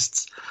the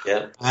guests?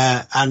 Yeah.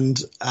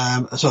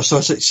 So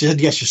she said,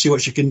 yes, she'll see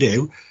what she can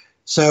do.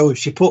 So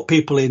she put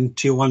people in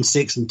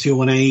 216 and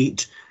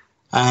 218.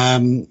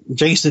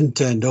 Jason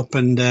turned up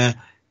and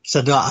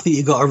said, I think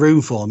you got a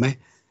room for me.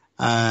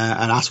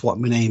 And asked what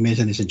my name is,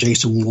 and he said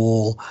Jason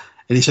Wall,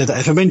 and he said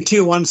if I'm in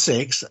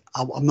 216,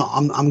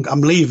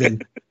 I'm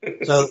leaving.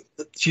 So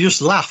she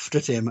just laughed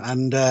at him,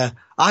 and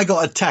I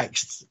got a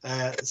text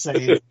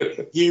saying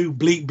you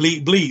bleep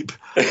bleep bleep.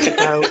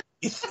 So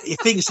he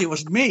thinks it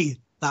was me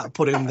that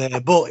put him there,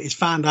 but he's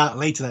found out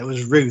later that it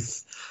was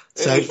Ruth.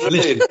 So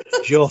listen,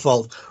 it's your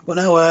fault. But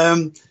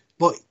no,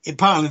 but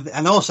apparently,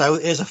 and also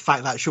here's a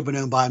fact that should be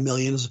known by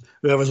millions,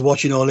 whoever's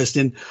watching or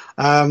listening.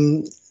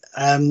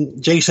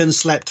 Jason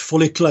slept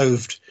fully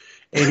clothed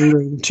in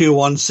room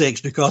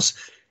 216 because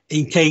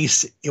in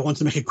case he wants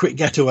to make a quick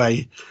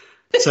getaway.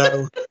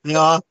 So,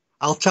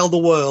 I'll tell the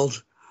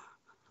world.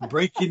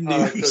 Breaking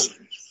news.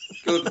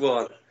 Good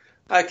one.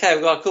 Okay,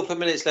 we've got a couple of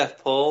minutes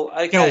left, Paul.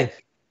 Okay,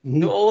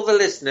 to all the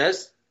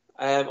listeners,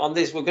 on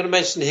this, we're going to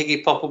mention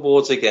Higgy Pop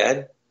Awards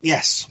again.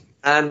 Yes.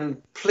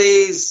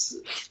 Please,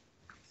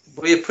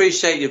 we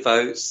appreciate your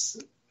votes.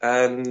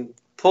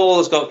 Paul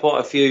has got quite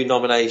a few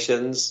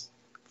nominations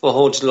for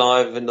Haunted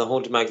Live and the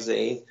Haunted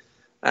Magazine.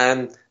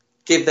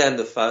 Give them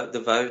the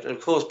vote. And,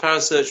 of course,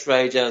 Parasearch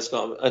Radio has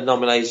got a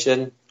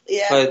nomination.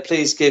 Yeah. So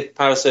please give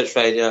Parasearch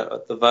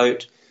Radio the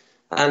vote.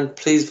 And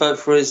please vote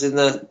for us in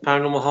the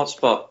Paranormal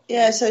Hotspot.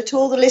 Yeah, so to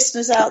all the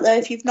listeners out there,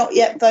 if you've not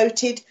yet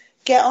voted,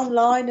 get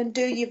online and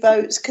do your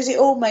votes, because it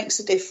all makes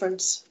a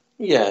difference.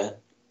 Yeah.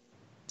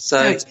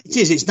 So it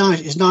is. It's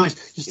nice. It's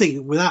nice. Just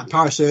think, without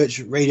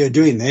Parasearch Radio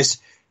doing this,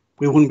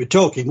 we wouldn't be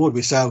talking, would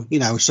we? So, it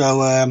was,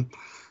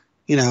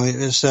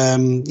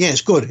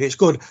 it's good. It's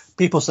good.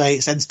 People say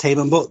it's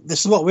entertainment, but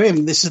this is what we're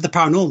in. This is the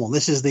paranormal.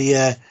 This is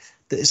the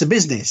it's a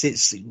business.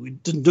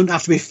 It doesn't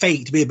have to be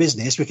fake to be a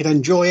business. We can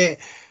enjoy it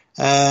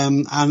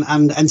and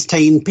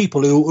entertain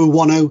people who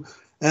want to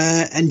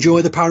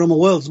enjoy the paranormal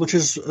world as much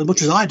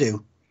as I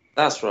do.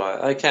 That's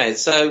right. Okay,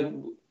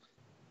 so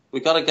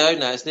we've got to go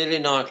now. It's nearly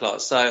 9 o'clock.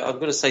 So I'm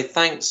going to say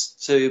thanks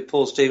to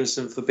Paul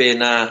Stevenson for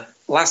being our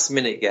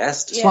last-minute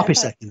guest. Yeah, Sloppy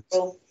seconds.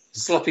 Cool.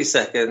 Sloppy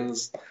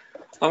seconds.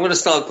 I'm going to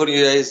start putting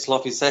you as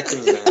sloppy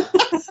seconds now.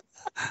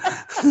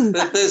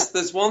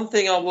 There's one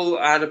thing I will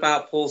add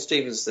about Paul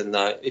Stevenson,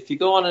 though. If you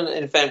go on an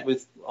event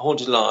with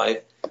Haunted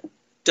Live,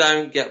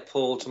 don't get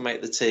Paul to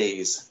make the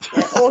teas.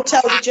 Or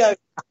tell the joke.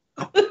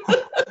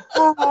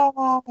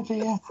 Oh,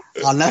 dear.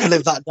 I'll never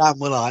live that down,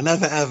 will I?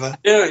 Never, ever.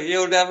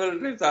 You'll never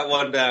live that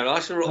one down. I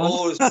shall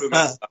always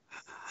remember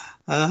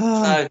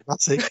that.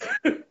 That's it.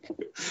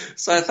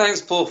 So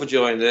thanks, Paul, for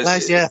joining us.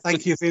 Nice, yeah,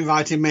 thank you for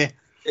inviting me.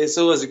 It's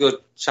always a good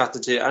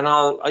chatting to you. And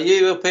are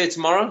you up here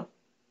tomorrow?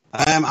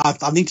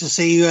 I need to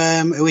see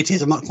who it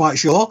is. I'm not quite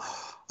sure.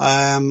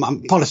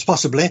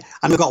 Possibly.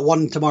 And we've got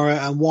one tomorrow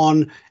and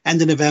one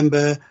end of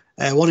November,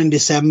 one in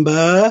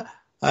December.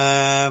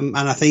 And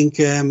I think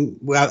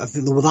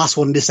the last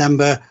one in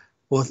December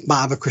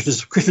might have a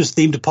Christmas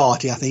themed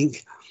party. I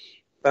think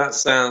that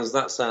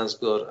sounds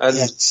good. And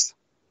yes.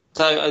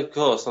 So of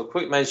course, I'll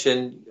quick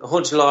mention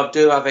Haunted Live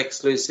do have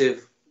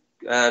exclusive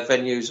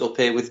venues up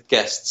here with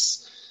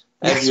guests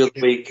every other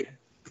week.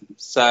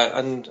 So,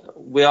 and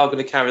we are going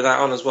to carry that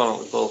on as well,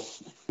 aren't we, Paul?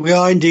 We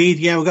are indeed.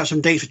 Yeah, we've got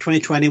some dates for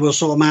 2020. We'll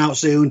sort them out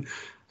soon.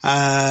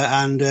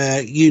 And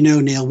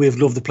Neil, we've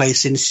loved the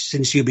place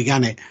since you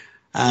began it.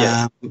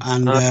 Yeah.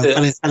 And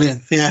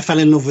fell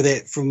in love with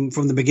it from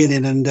the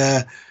beginning, and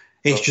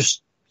it's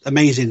just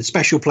amazing,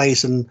 special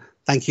place, and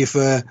thank you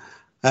for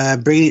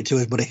bringing it to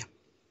us, buddy.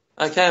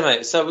 Okay,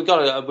 mate. So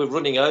we're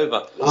running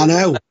over. I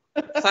know.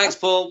 Thanks,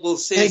 Paul. We'll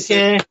see you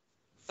soon.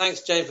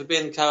 Thanks, Jane, for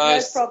being the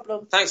co-host. No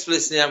problem. Thanks for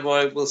listening,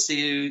 everyone. We'll see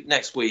you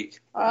next week.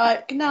 All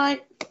right. Good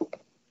night.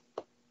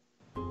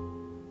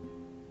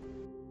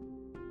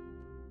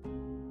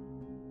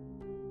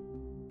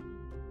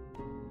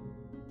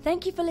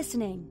 Thank you for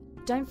listening.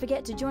 Don't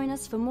forget to join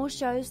us for more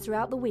shows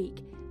throughout the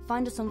week.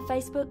 Find us on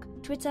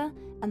Facebook, Twitter,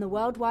 and the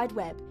World Wide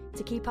Web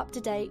to keep up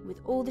to date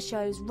with all the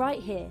shows right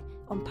here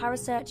on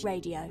Parasearch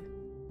Radio.